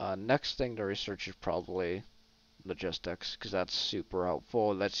finished. Next thing to research is probably logistics because that's super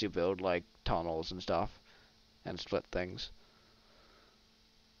helpful. It lets you build like tunnels and stuff and split things.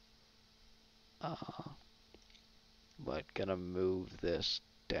 But gonna move this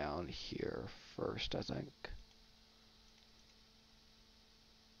down here first, I think.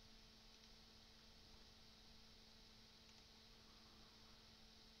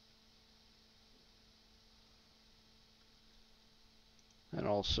 And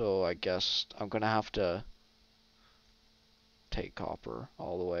also, I guess I'm gonna have to take copper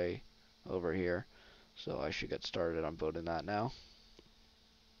all the way over here. So I should get started on building that now.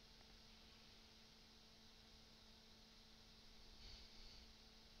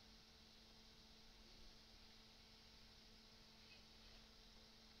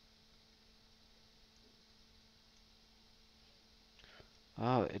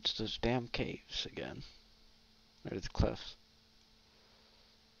 Oh, it's those damn caves again. Or the cliffs.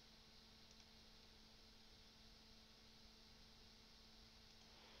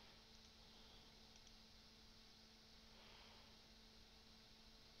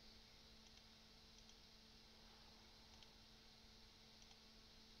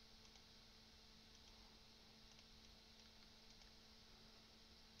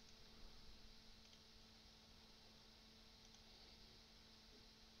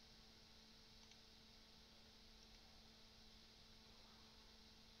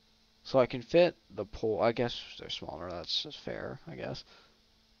 So I can fit the pole. I guess they're smaller. That's just fair, I guess.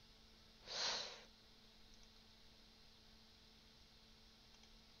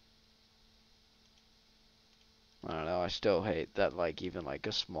 I don't know. I still hate that, like, even like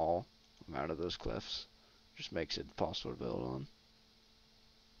a small amount of those cliffs just makes it impossible to build on.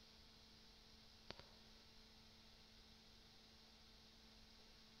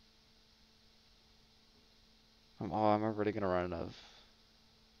 I'm already gonna run out of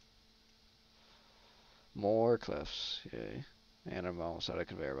more cliffs. Yay. And I'm almost out of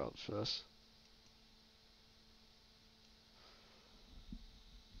conveyor belts for this.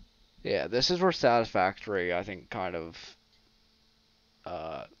 Yeah, this is where Satisfactory, I think, kind of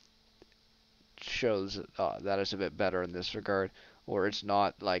uh, shows that it's a bit better in this regard, where it's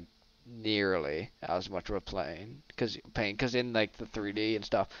not like nearly as much of a pain, because in like the 3D and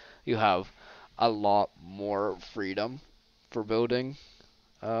stuff, you have a lot more freedom for building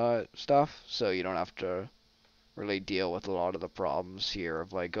stuff, so you don't have to really deal with a lot of the problems here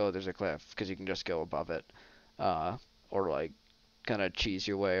of like, oh, there's a cliff, because you can just go above it, uh, or like kind of cheese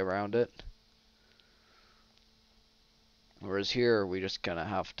your way around it. Whereas here, we just kind of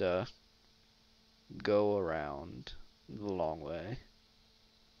have to go around the long way.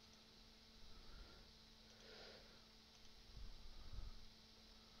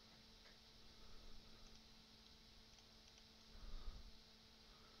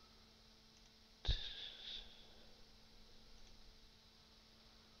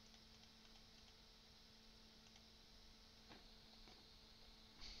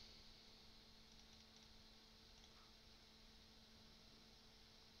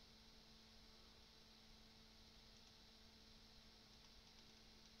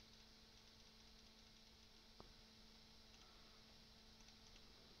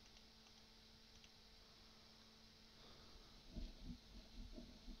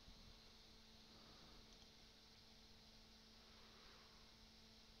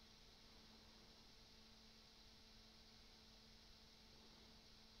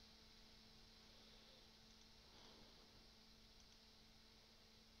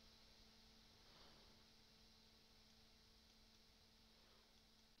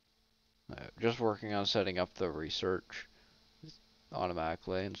 Just working on setting up the research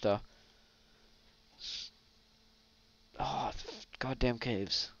automatically and stuff. Oh, goddamn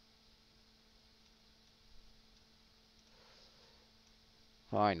caves.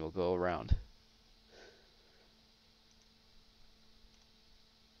 Fine, we'll go around.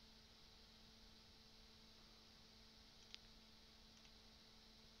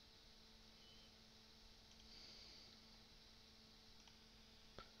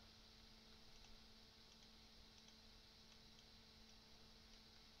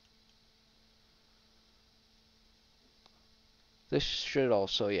 This should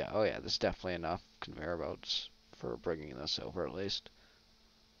also, yeah, oh yeah, there's definitely enough conveyor belts for bringing this over at least.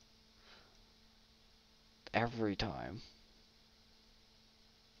 Every time.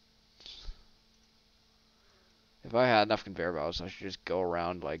 If I had enough conveyor belts, I should just go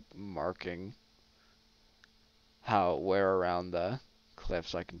around like marking where around the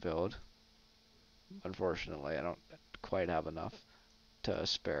cliffs I can build. Unfortunately, I don't quite have enough to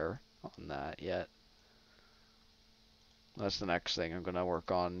spare on that yet. That's the next thing I'm gonna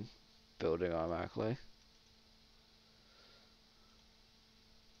work on building automatically.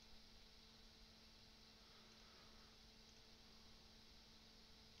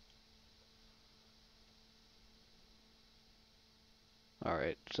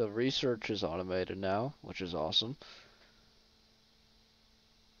 Alright, so research is automated now, which is awesome.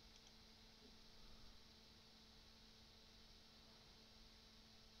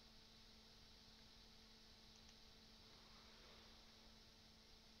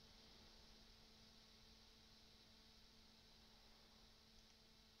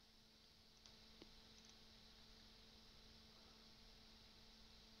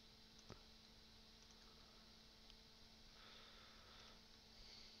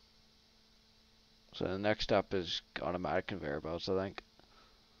 So the next step is automatic conveyor belts, I think.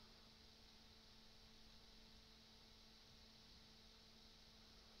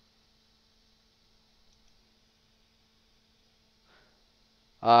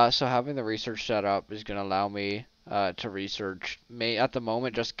 So having the research set up is going to allow me to research at the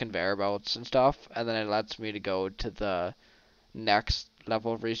moment just conveyor belts and stuff, and then it lets me to go to the next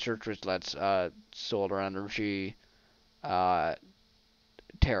level of research, which lets solar energy, uh,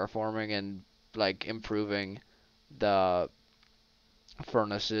 terraforming, and like improving the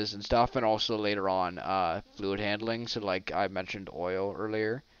furnaces and stuff, and also later on fluid handling. So like I mentioned oil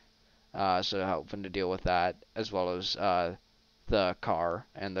earlier, so helping to deal with that as well as the car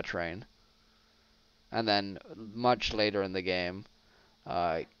and the train. And then much later in the game,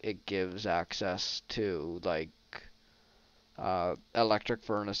 it gives access to like electric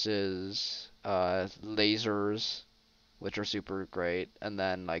furnaces, lasers, which are super great, and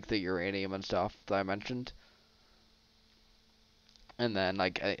then like the uranium and stuff that I mentioned. And then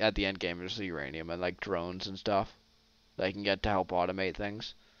like at the end game, there's the uranium and like drones and stuff that I can get to help automate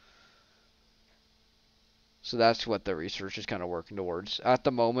things. So that's what the research is kind of working towards. At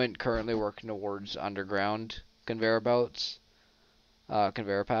the moment, currently working towards underground conveyor belts,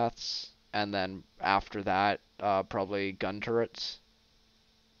 conveyor paths, and then after that, probably gun turrets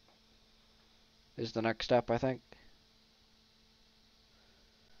is the next step, I think.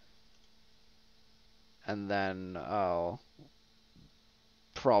 And then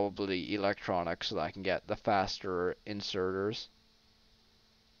probably electronics so that I can get the faster inserters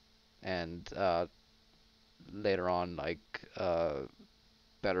and later on like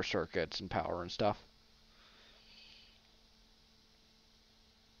better circuits and power and stuff.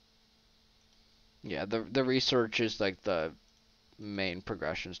 Yeah, the research is like the main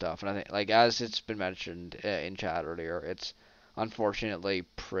progression stuff, and I think like as it's been mentioned in chat earlier, it's unfortunately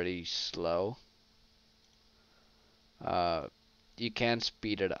pretty slow. Uh, you can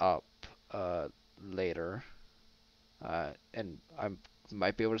speed it up later, and I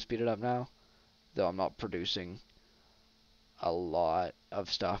might be able to speed it up now, though I'm not producing a lot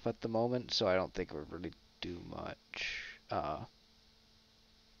of stuff at the moment, so I don't think it would really do much.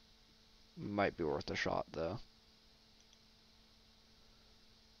 Might be worth a shot though.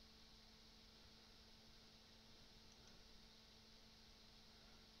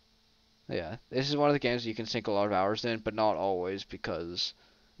 Yeah, this is one of the games you can sink a lot of hours in, but not always because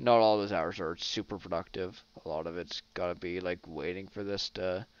not all those hours are super productive. A lot of it's gotta be like waiting for this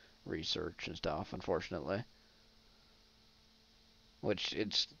to research and stuff, unfortunately. Which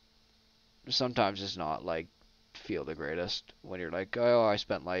it's sometimes it's not like feel the greatest when you're like, oh, I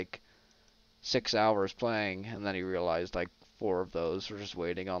spent like 6 hours playing, and then you realize like four of those were just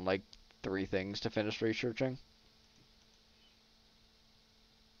waiting on like three things to finish researching.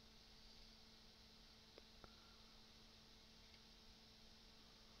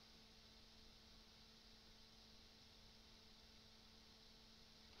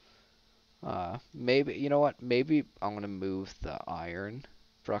 Maybe you know what? Maybe I'm gonna move the iron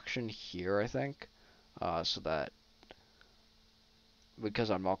production here. I think, so that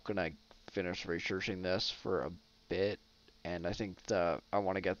because I'm not gonna finish researching this for a bit, and I think I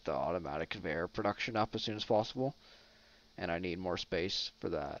want to get the automatic conveyor production up as soon as possible, and I need more space for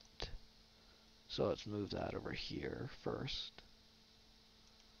that. So let's move that over here first.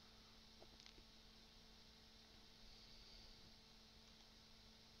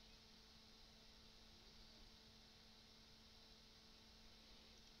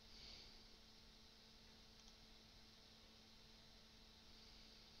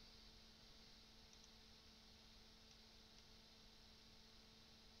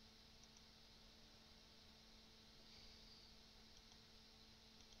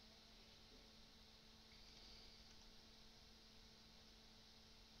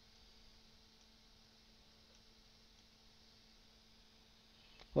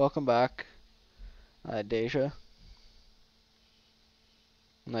 Welcome back, Deja.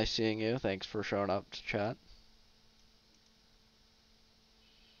 Nice seeing you. Thanks for showing up to chat.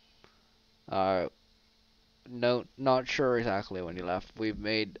 Uh, no, not sure exactly when you left. We've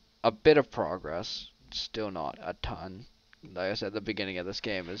made a bit of progress, still not a ton. Like I said, the beginning of this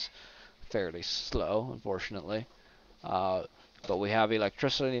game is fairly slow, unfortunately. Uh, but we have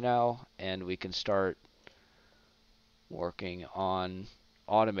electricity now, and we can start working on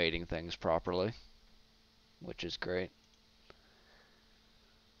automating things properly, which is great.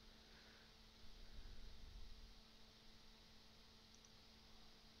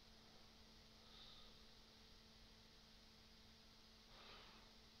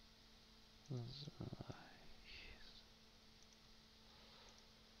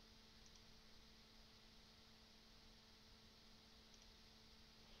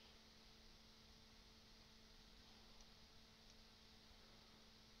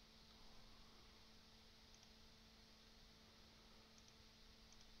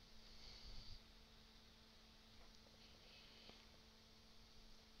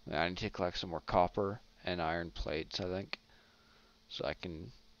 I need to collect some more copper and iron plates, I think, so I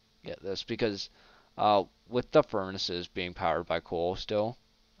can get this because with the furnaces being powered by coal still,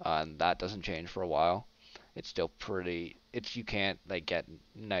 and that doesn't change for a while, it's still pretty. It's you can't like get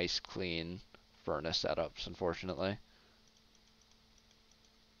nice clean furnace setups, unfortunately.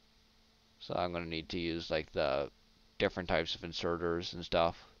 So I'm gonna need to use like the different types of inserters and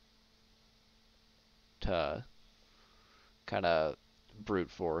stuff to kind of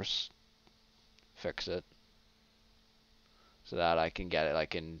brute force fix it so that I can get it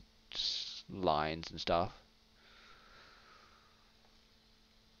like in lines and stuff.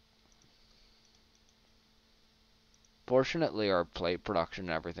 Fortunately, our plate production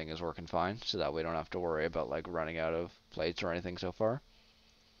and everything is working fine, so that we don't have to worry about like running out of plates or anything so far.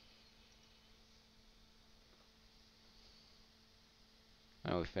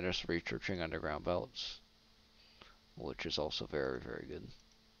 And we finished researching underground belts, which is also very, very good.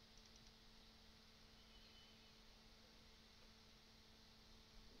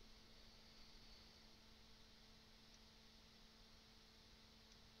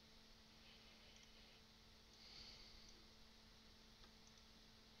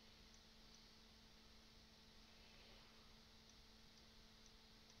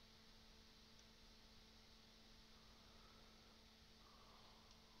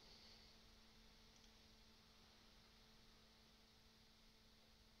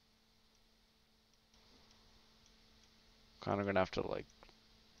 Kind of gonna have to like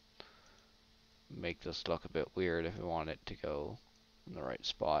make this look a bit weird if we want it to go in the right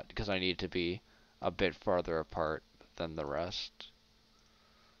spot, because I need to be a bit farther apart than the rest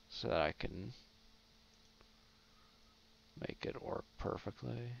so that I can make it work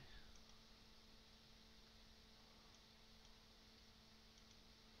perfectly.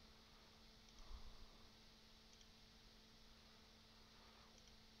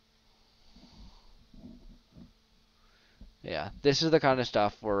 Yeah, this is the kind of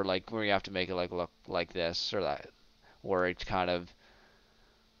stuff where you have to make it like look like this or that, where it kind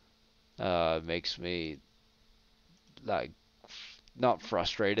of makes me like not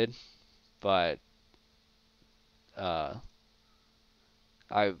frustrated, but uh,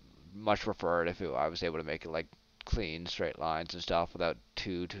 I much prefer it if I was able to make it like clean, straight lines and stuff without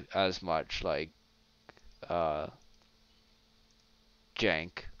too as much like uh,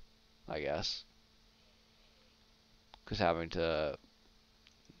 jank, I guess. Because having to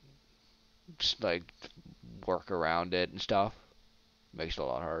just like work around it and stuff makes it a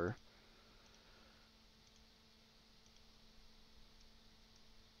lot harder.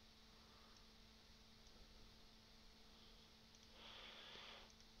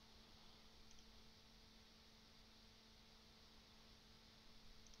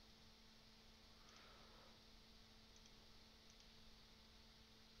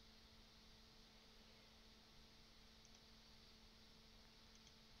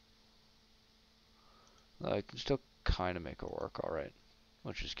 I can still kind of make it work alright,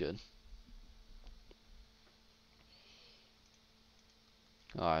 which is good.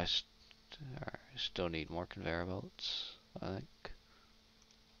 Oh, I still need more conveyor belts, I think.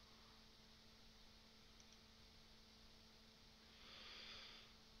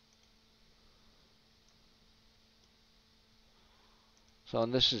 So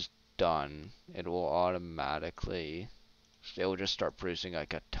when this is done, it will automatically, it will just start producing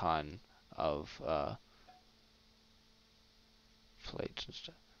like a ton of plates and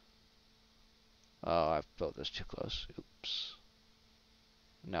stuff. Oh, I've built this too close. Oops.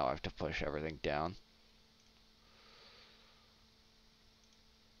 Now I have to push everything down.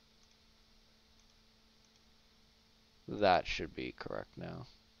 That should be correct now.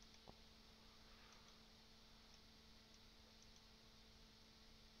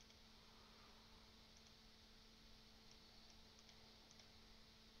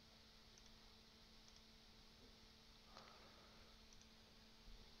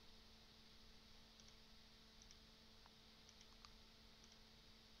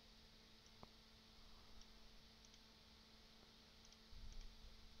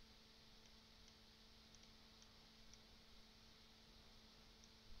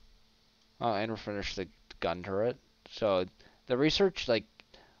 Oh, and we're finished the gun turret. So the research, like,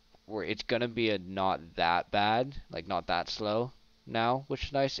 where it's gonna be a not that bad, like not that slow now, which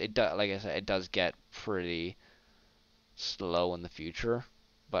is nice. It does, like I said, it does get pretty slow in the future,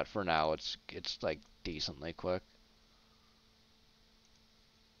 but for now it's like decently quick.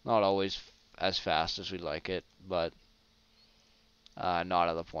 Not always as fast as we'd like it, but not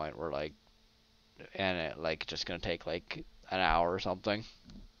at the point where like and it like just gonna take like an hour or something.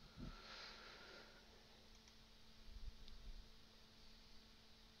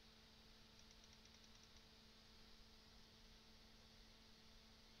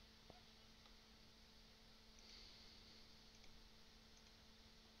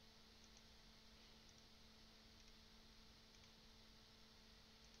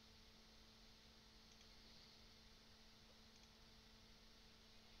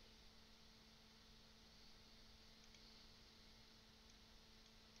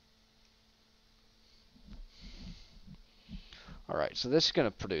 Alright, so this is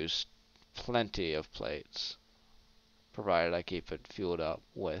gonna produce plenty of plates, provided I keep it fueled up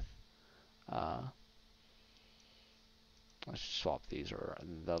with uh, let's swap these or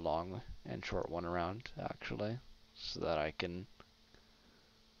the long and short one around actually, so that I can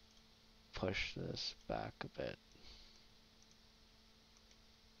push this back a bit.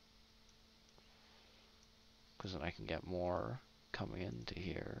 Because then I can get more coming into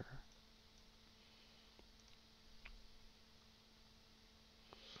here.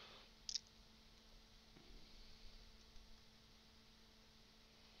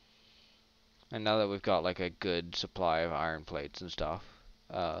 And now that we've got like a good supply of iron plates and stuff,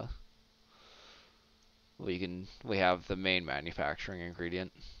 uh, we have the main manufacturing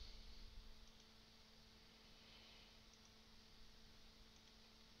ingredient.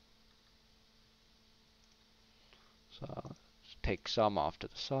 So let's take some off to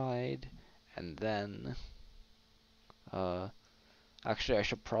the side, and then actually I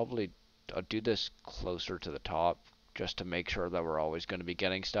should probably do this closer to the top just to make sure that we're always going to be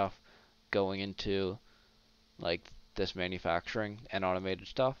getting stuff going into like this manufacturing and automated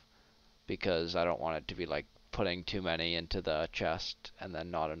stuff, because I don't want it to be like putting too many into the chest and then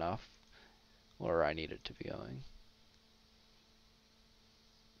not enough where I need it to be going.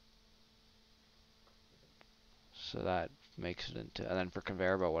 So that makes it into, and then for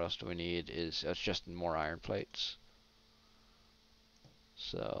conveyor belt, what else do we need is, it's just more iron plates.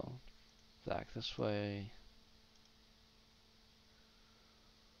 So back this way.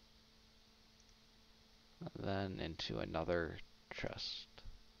 And then into another chest.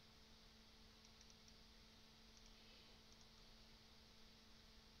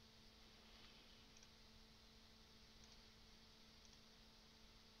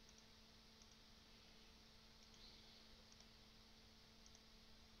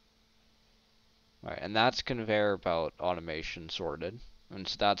 Alright, and that's conveyor belt automation sorted. And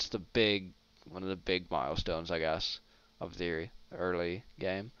so that's the one of the big milestones, I guess, of the early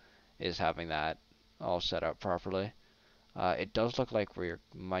game, is having that all set up properly. It does look like we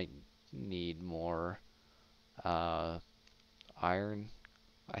might need more uh, iron.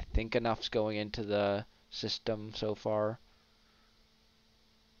 I think enough's going into the system so far,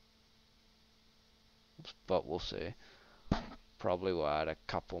 but we'll see. Probably will add a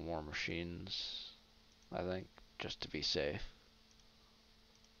couple more machines, I think, just to be safe.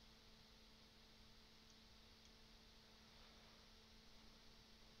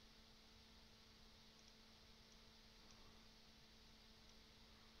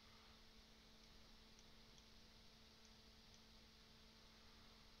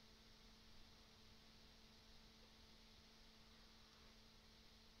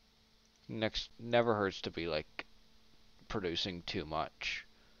 Next, never hurts to be like producing too much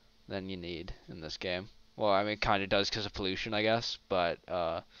than you need in this game. Well, I mean, it kind of does because of pollution, I guess, but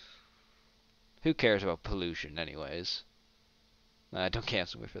who cares about pollution anyways? Don't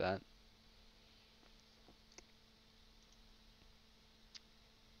cancel me for that.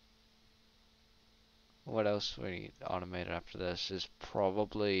 What else we need automated after this is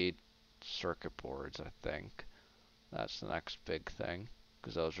probably circuit boards, I think. That's the next big thing,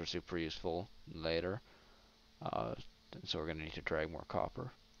 because those are super useful later. Uh, And so we're going to need to drag more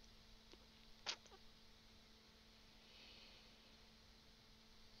copper.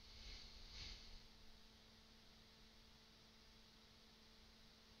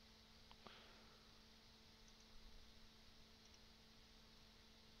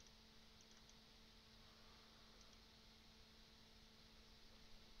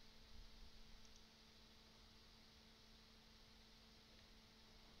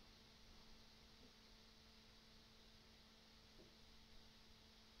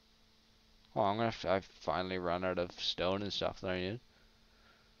 Oh, I've finally run out of stone and stuff that I need.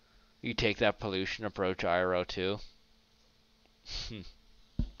 You take that pollution approach IRO too.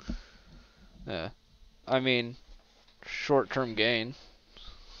 Yeah. I mean, short-term gain,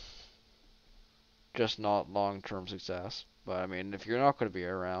 just not long-term success. But I mean, if you're not going to be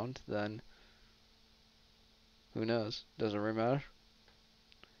around, then who knows? Doesn't really matter.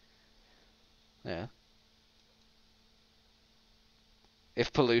 Yeah.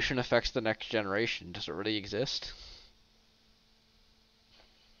 If pollution affects the next generation, does it really exist?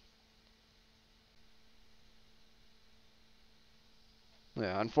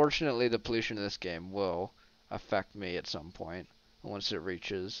 Yeah, unfortunately, the pollution in this game will affect me at some point once it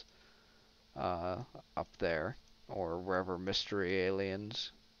reaches uh, up there or wherever mystery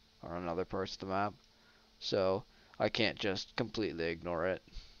aliens are on other parts of the map. So I can't just completely ignore it.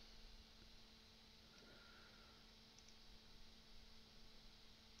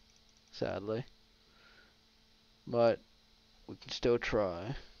 Sadly. But we can still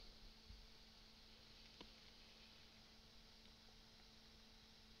try.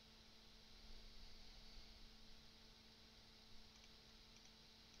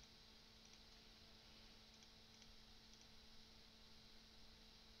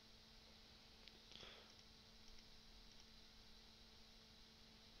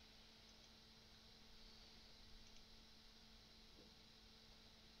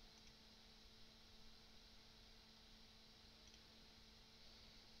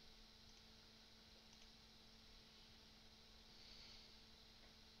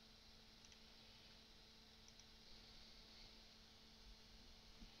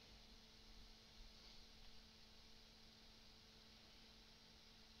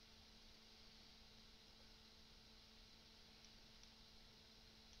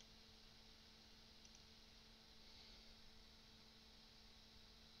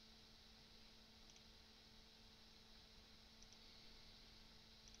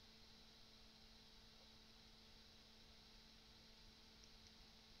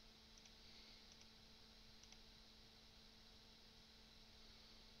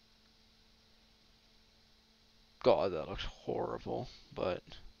 God, that looks horrible, but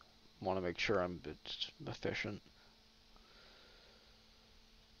want to make sure I'm efficient.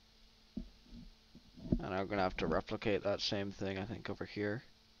 And I'm gonna have to replicate that same thing, I think, over here.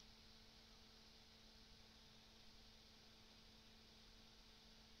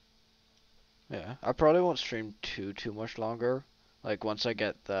 Yeah, I probably won't stream too much longer. Like once I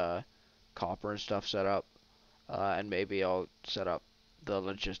get the copper and stuff set up, and maybe I'll set up the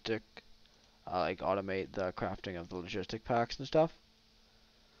logistic, like automate the crafting of the logistic packs and stuff.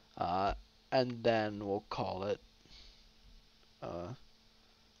 Uh, and then we'll call it. Uh,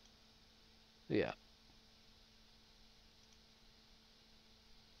 yeah,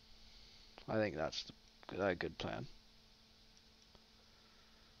 I think that's a good plan.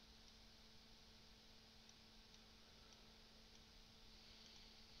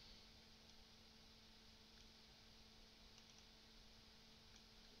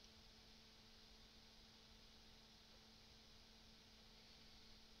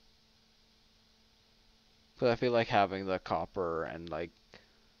 But I feel like having the copper and like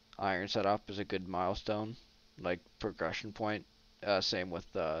iron set up is a good milestone, like progression point. Same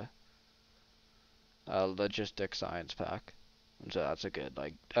with the logistic science pack. And so that's a good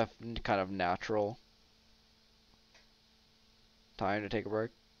like kind of natural time to take a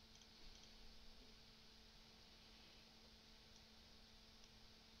break.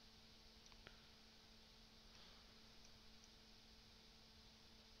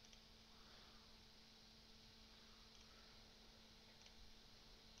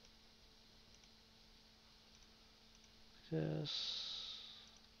 This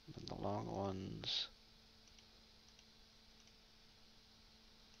and the long ones.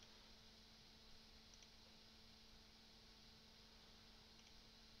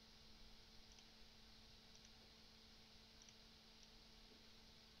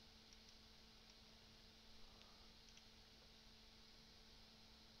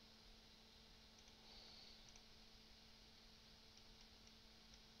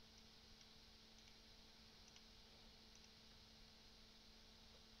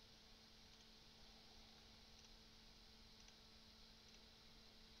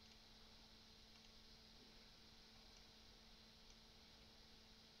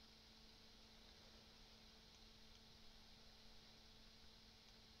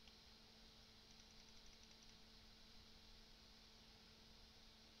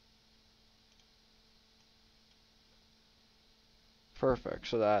 Perfect.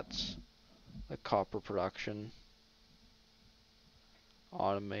 So that's the copper production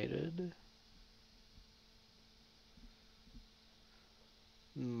automated.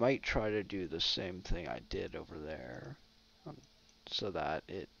 Might try to do the same thing I did over there, so that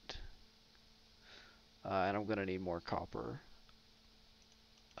it. And I'm gonna need more copper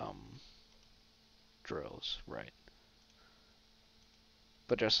drills, right?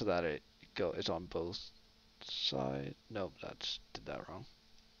 But just so that it's on both sides. Nope, did that wrong.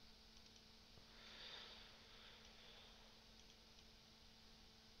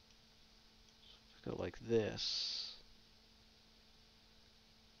 Go like this.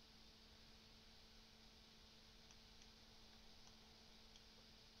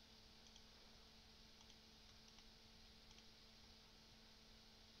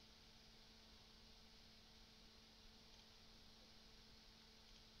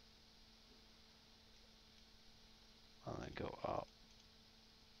 And then go up.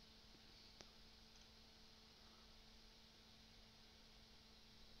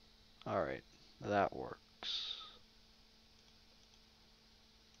 Alright, that works.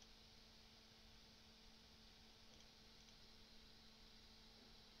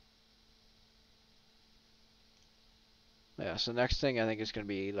 Yeah, so next thing I think is going to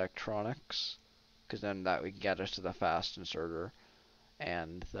be electronics, because then that we can get us to the fast inserter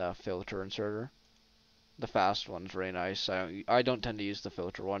and the filter inserter. The fast one's really nice. I don't tend to use the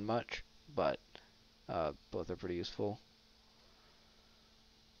filter one much, but both are pretty useful.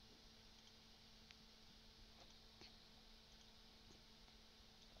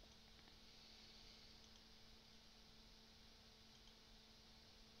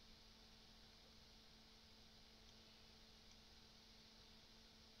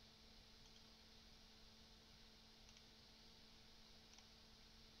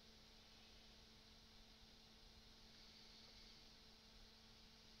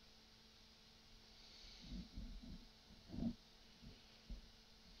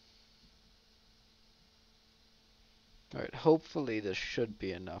 Alright, hopefully this should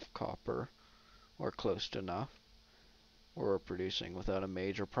be enough copper, or close to enough. We're producing without a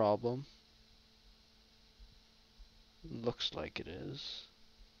major problem. Looks like it is.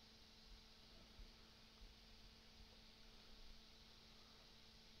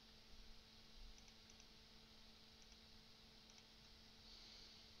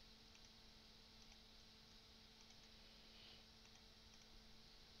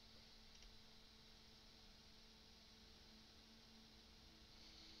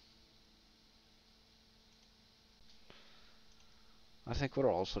 I think what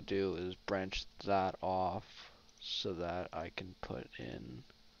I'll also do is branch that off so that I can put in,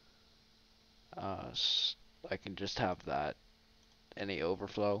 I can just have that, any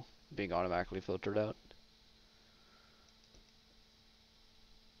overflow being automatically filtered out.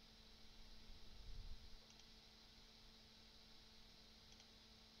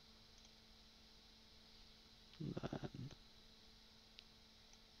 And then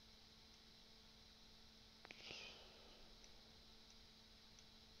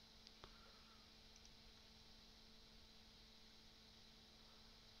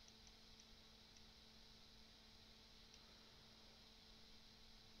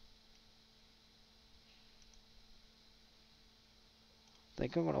I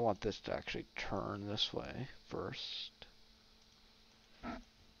think I'm going to want this to actually turn this way first.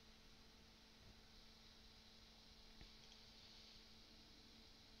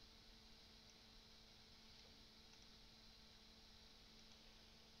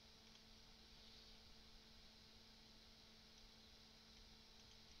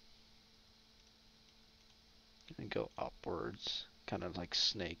 And go upwards, kind of like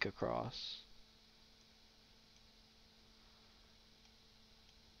snake across.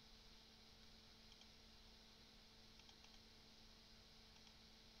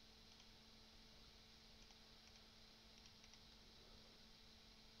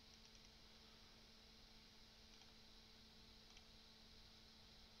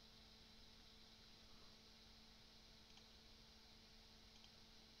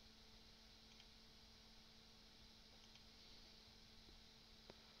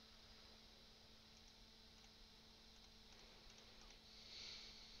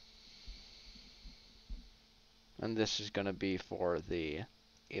 And this is going to be for the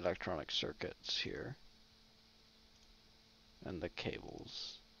electronic circuits here. And the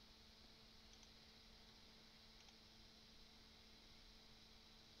cables.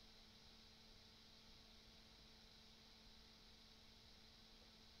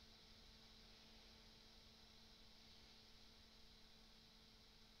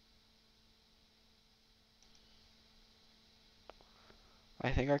 I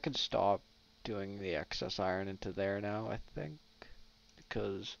think I can stop doing the excess iron into there now, I think.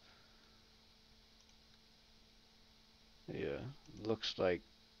 Because, yeah, looks like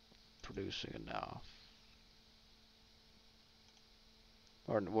producing enough.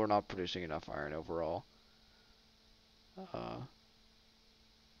 Or we're not producing enough iron overall.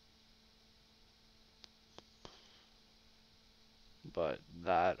 But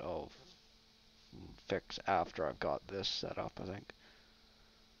that I'll fix after I've got this set up, I think.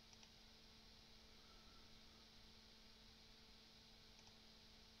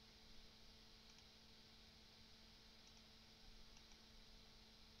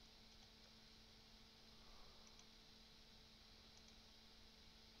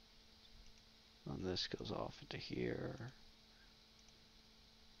 And this goes off into here.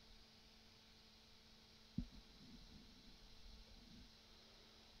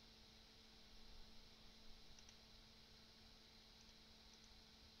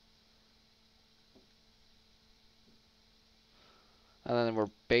 And then we're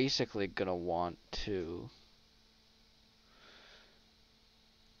basically gonna want to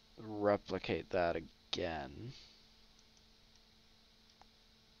replicate that again.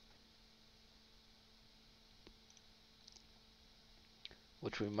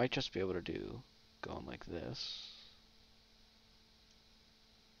 Which we might just be able to do going like this.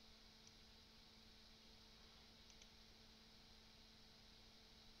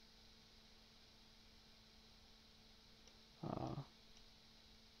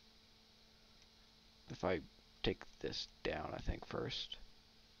 If I take this down, I think, first.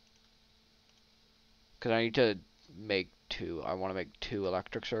 Because I need to make two. I want to make two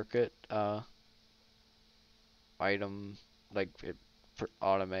electric circuit item, like for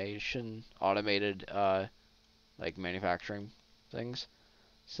automated like manufacturing things,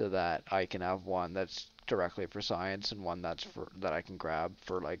 so that I can have one that's directly for science and one that's for that I can grab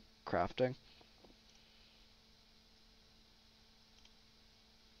for like crafting.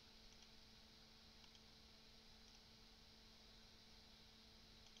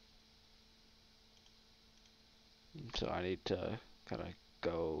 So I need to kind of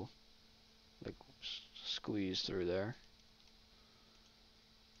go like squeeze through there.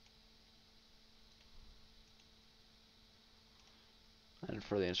 And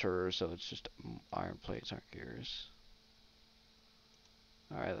for the inserter, so it's just iron plates, aren't gears.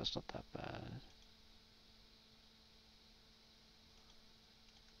 Alright, that's not that bad.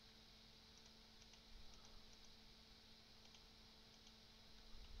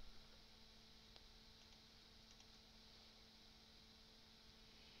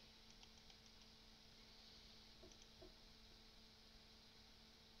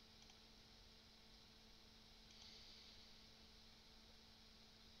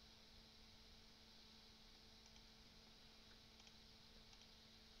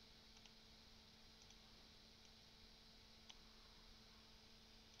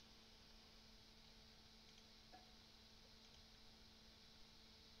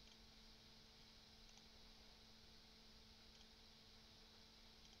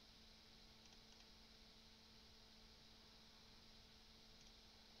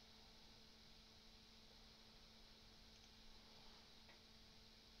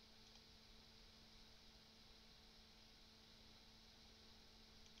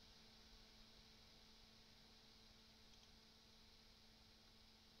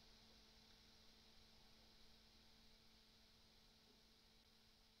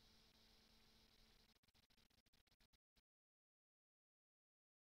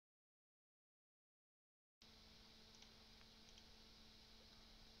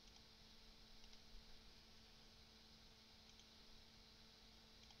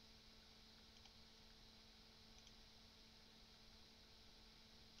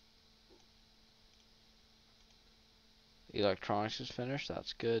 Electronics is finished,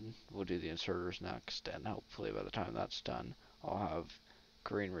 that's good. We'll do the inserters next, and hopefully by the time that's done, I'll have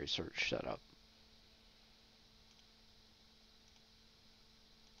green research set up.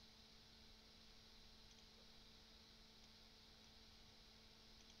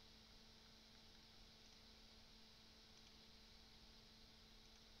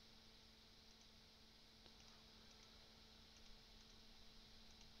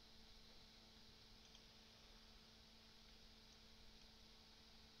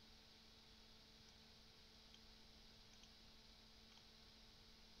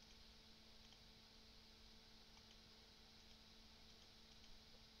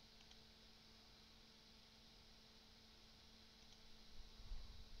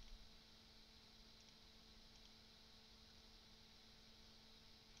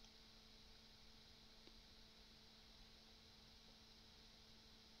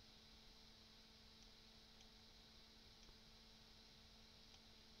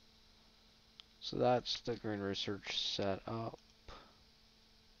 So that's the green research set up,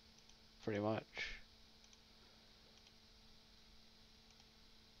 pretty much.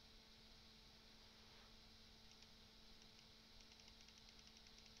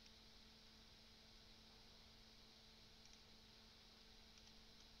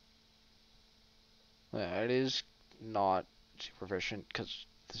 Yeah, it is not super efficient because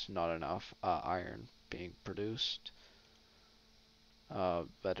there's not enough iron being produced.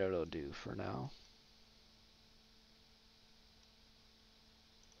 But it'll do for now.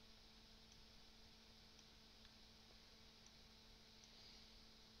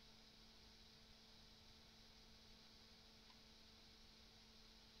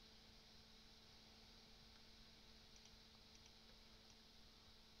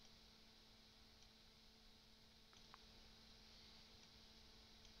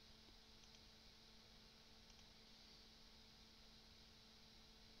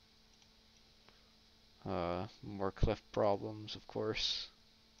 More cliff problems, of course.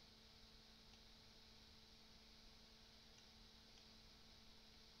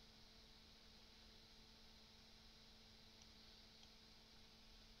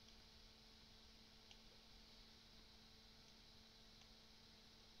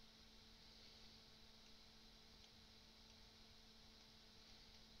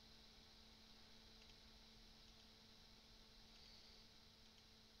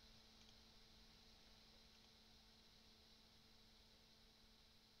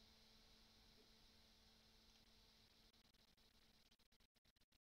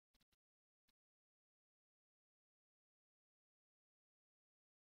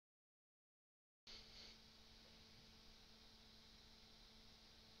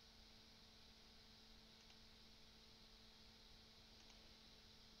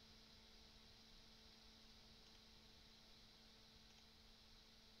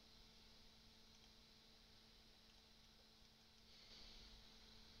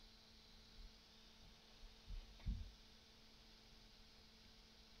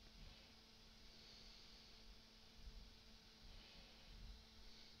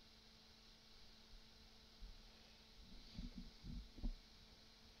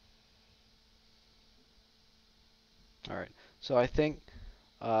 Alright, so I think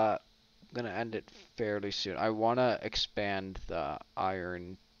I'm gonna end it fairly soon. I wanna expand the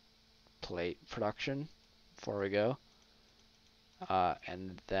iron plate production before we go.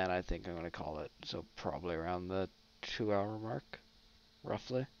 And then I think I'm gonna call it. So probably around the 2 hour mark,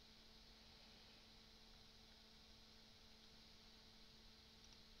 roughly.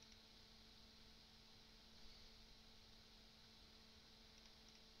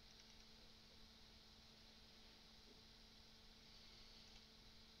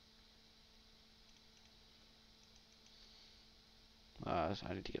 So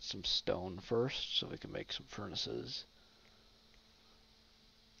I need to get some stone first so we can make some furnaces.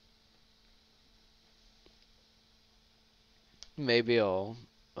 Maybe I'll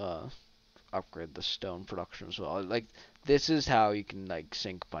uh, upgrade the stone production as well. Like, this is how you can like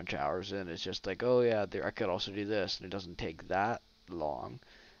sink a bunch of hours in. It's just like, oh yeah, there, I could also do this, and it doesn't take that long,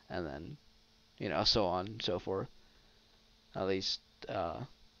 and then so on and so forth. At least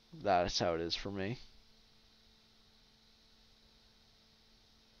that's how it is for me.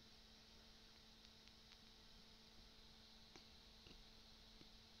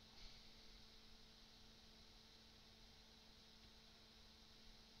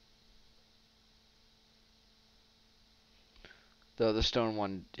 Though the stone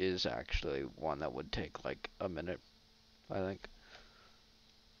one is actually one that would take like a minute, I think,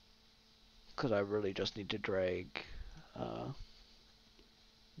 because I really just need to drag uh,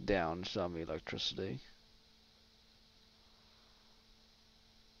 down some electricity.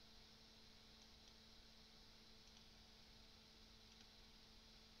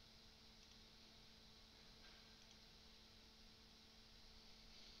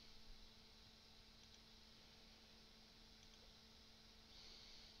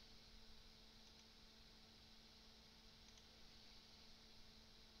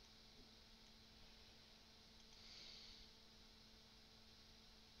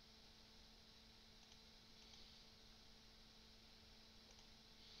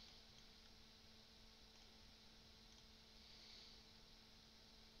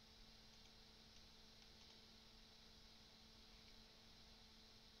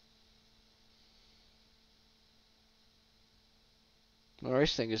 The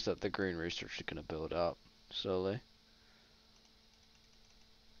nice thing is that the green research is going to build up slowly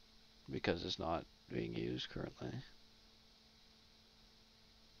because it's not being used currently.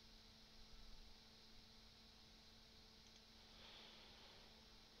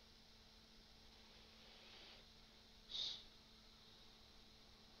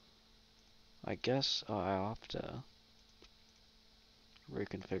 I guess I'll have to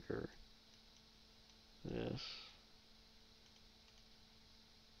reconfigure this.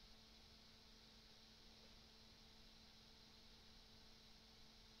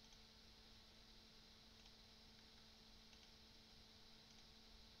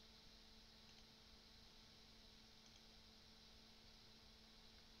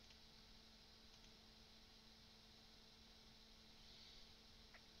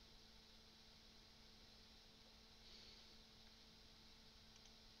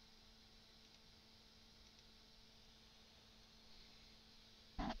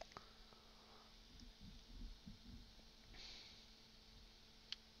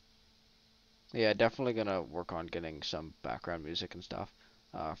 Yeah, definitely gonna work on getting some background music and stuff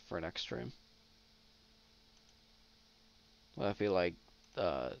for next stream. I feel like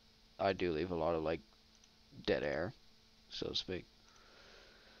uh, I do leave a lot of like dead air, so to speak.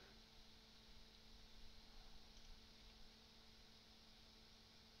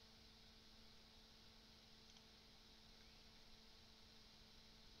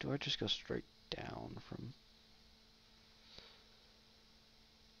 Do I just go straight down from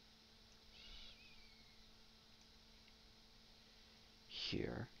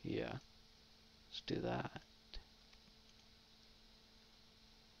here? Yeah, let's do that.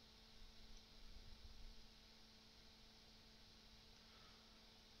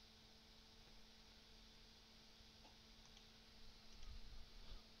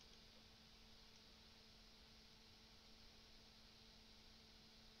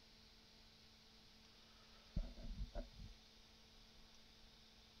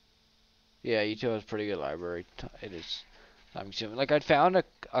 Yeah, YouTube has pretty good library. It is time consuming. Like I'd found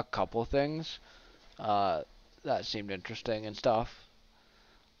a couple things uh, that seemed interesting and stuff.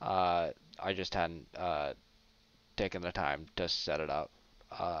 I just hadn't taken the time to set it up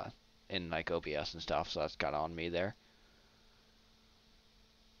uh, in like OBS and stuff, so that's kind of on me there.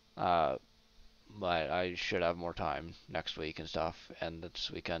 Uh, but I should have more time next week and stuff, and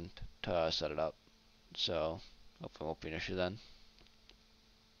this weekend to set it up. So hopefully it won't be an issue then.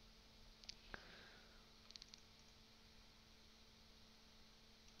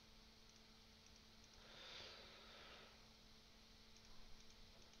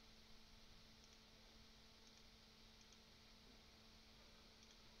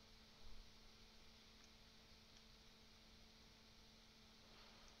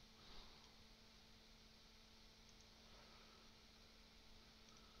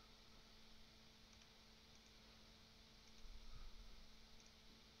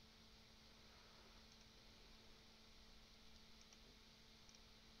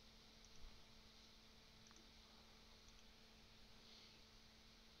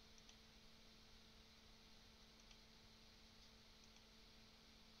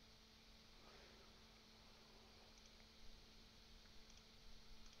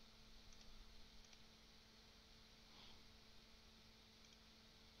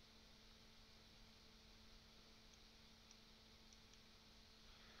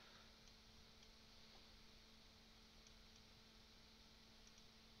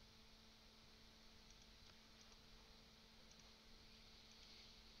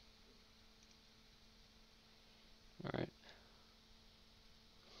 All right.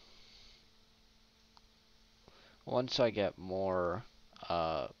 Once I get more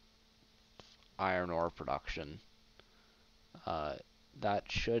uh, iron ore production, uh,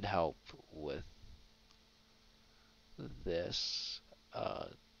 that should help with this, uh,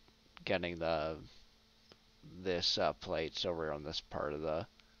 getting this plates over on this part of the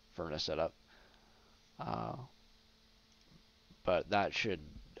furnace setup. Uh, but that should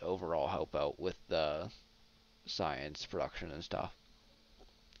overall help out with the science production and stuff.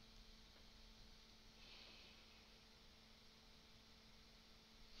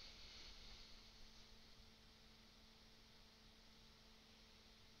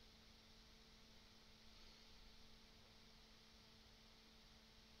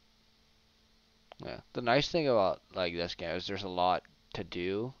 Yeah. The nice thing about like this game is there's a lot to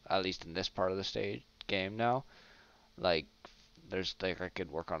do, at least in this part of the stage game now. Like there's like I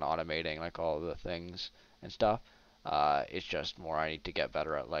could work on automating like all the things and stuff. It's just more I need to get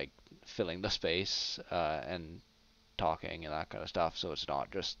better at like filling the space and talking and that kind of stuff, so it's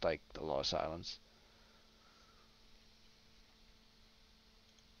not just like a lot of silence.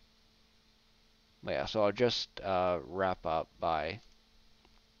 But yeah, so I'll just wrap up by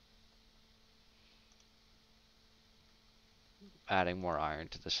adding more iron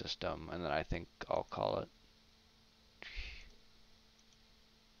to the system, and then I think I'll call it.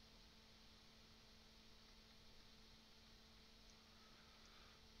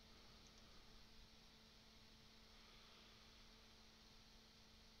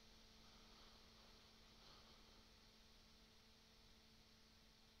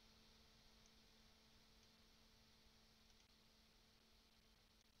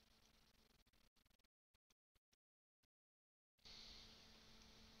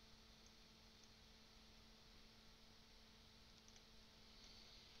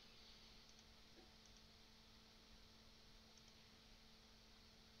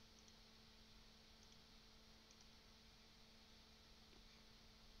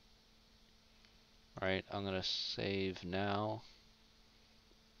 Alright, I'm gonna save now.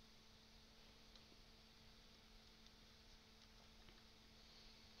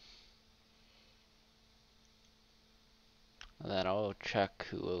 And then I'll check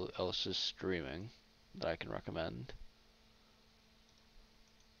who else is streaming that I can recommend.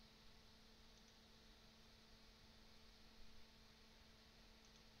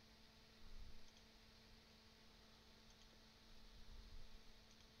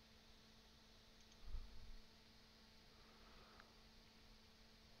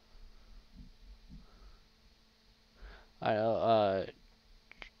 I know,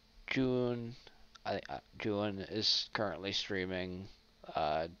 Juwun, Juwun is currently streaming.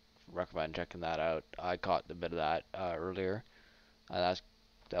 Uh, Recommend checking that out. I caught a bit of that earlier. That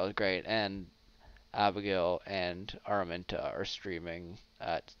was great. And Abigill and Araminta are streaming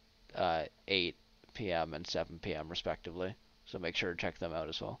at 8 p.m. and 7 p.m. respectively. So make sure to check them out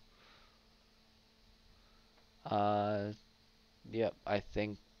as well. Uh, yep, I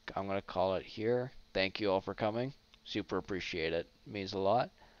think I'm gonna call it here. Thank you all for coming. Super appreciate it. Means a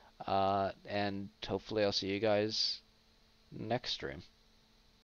lot. And hopefully I'll see you guys next stream.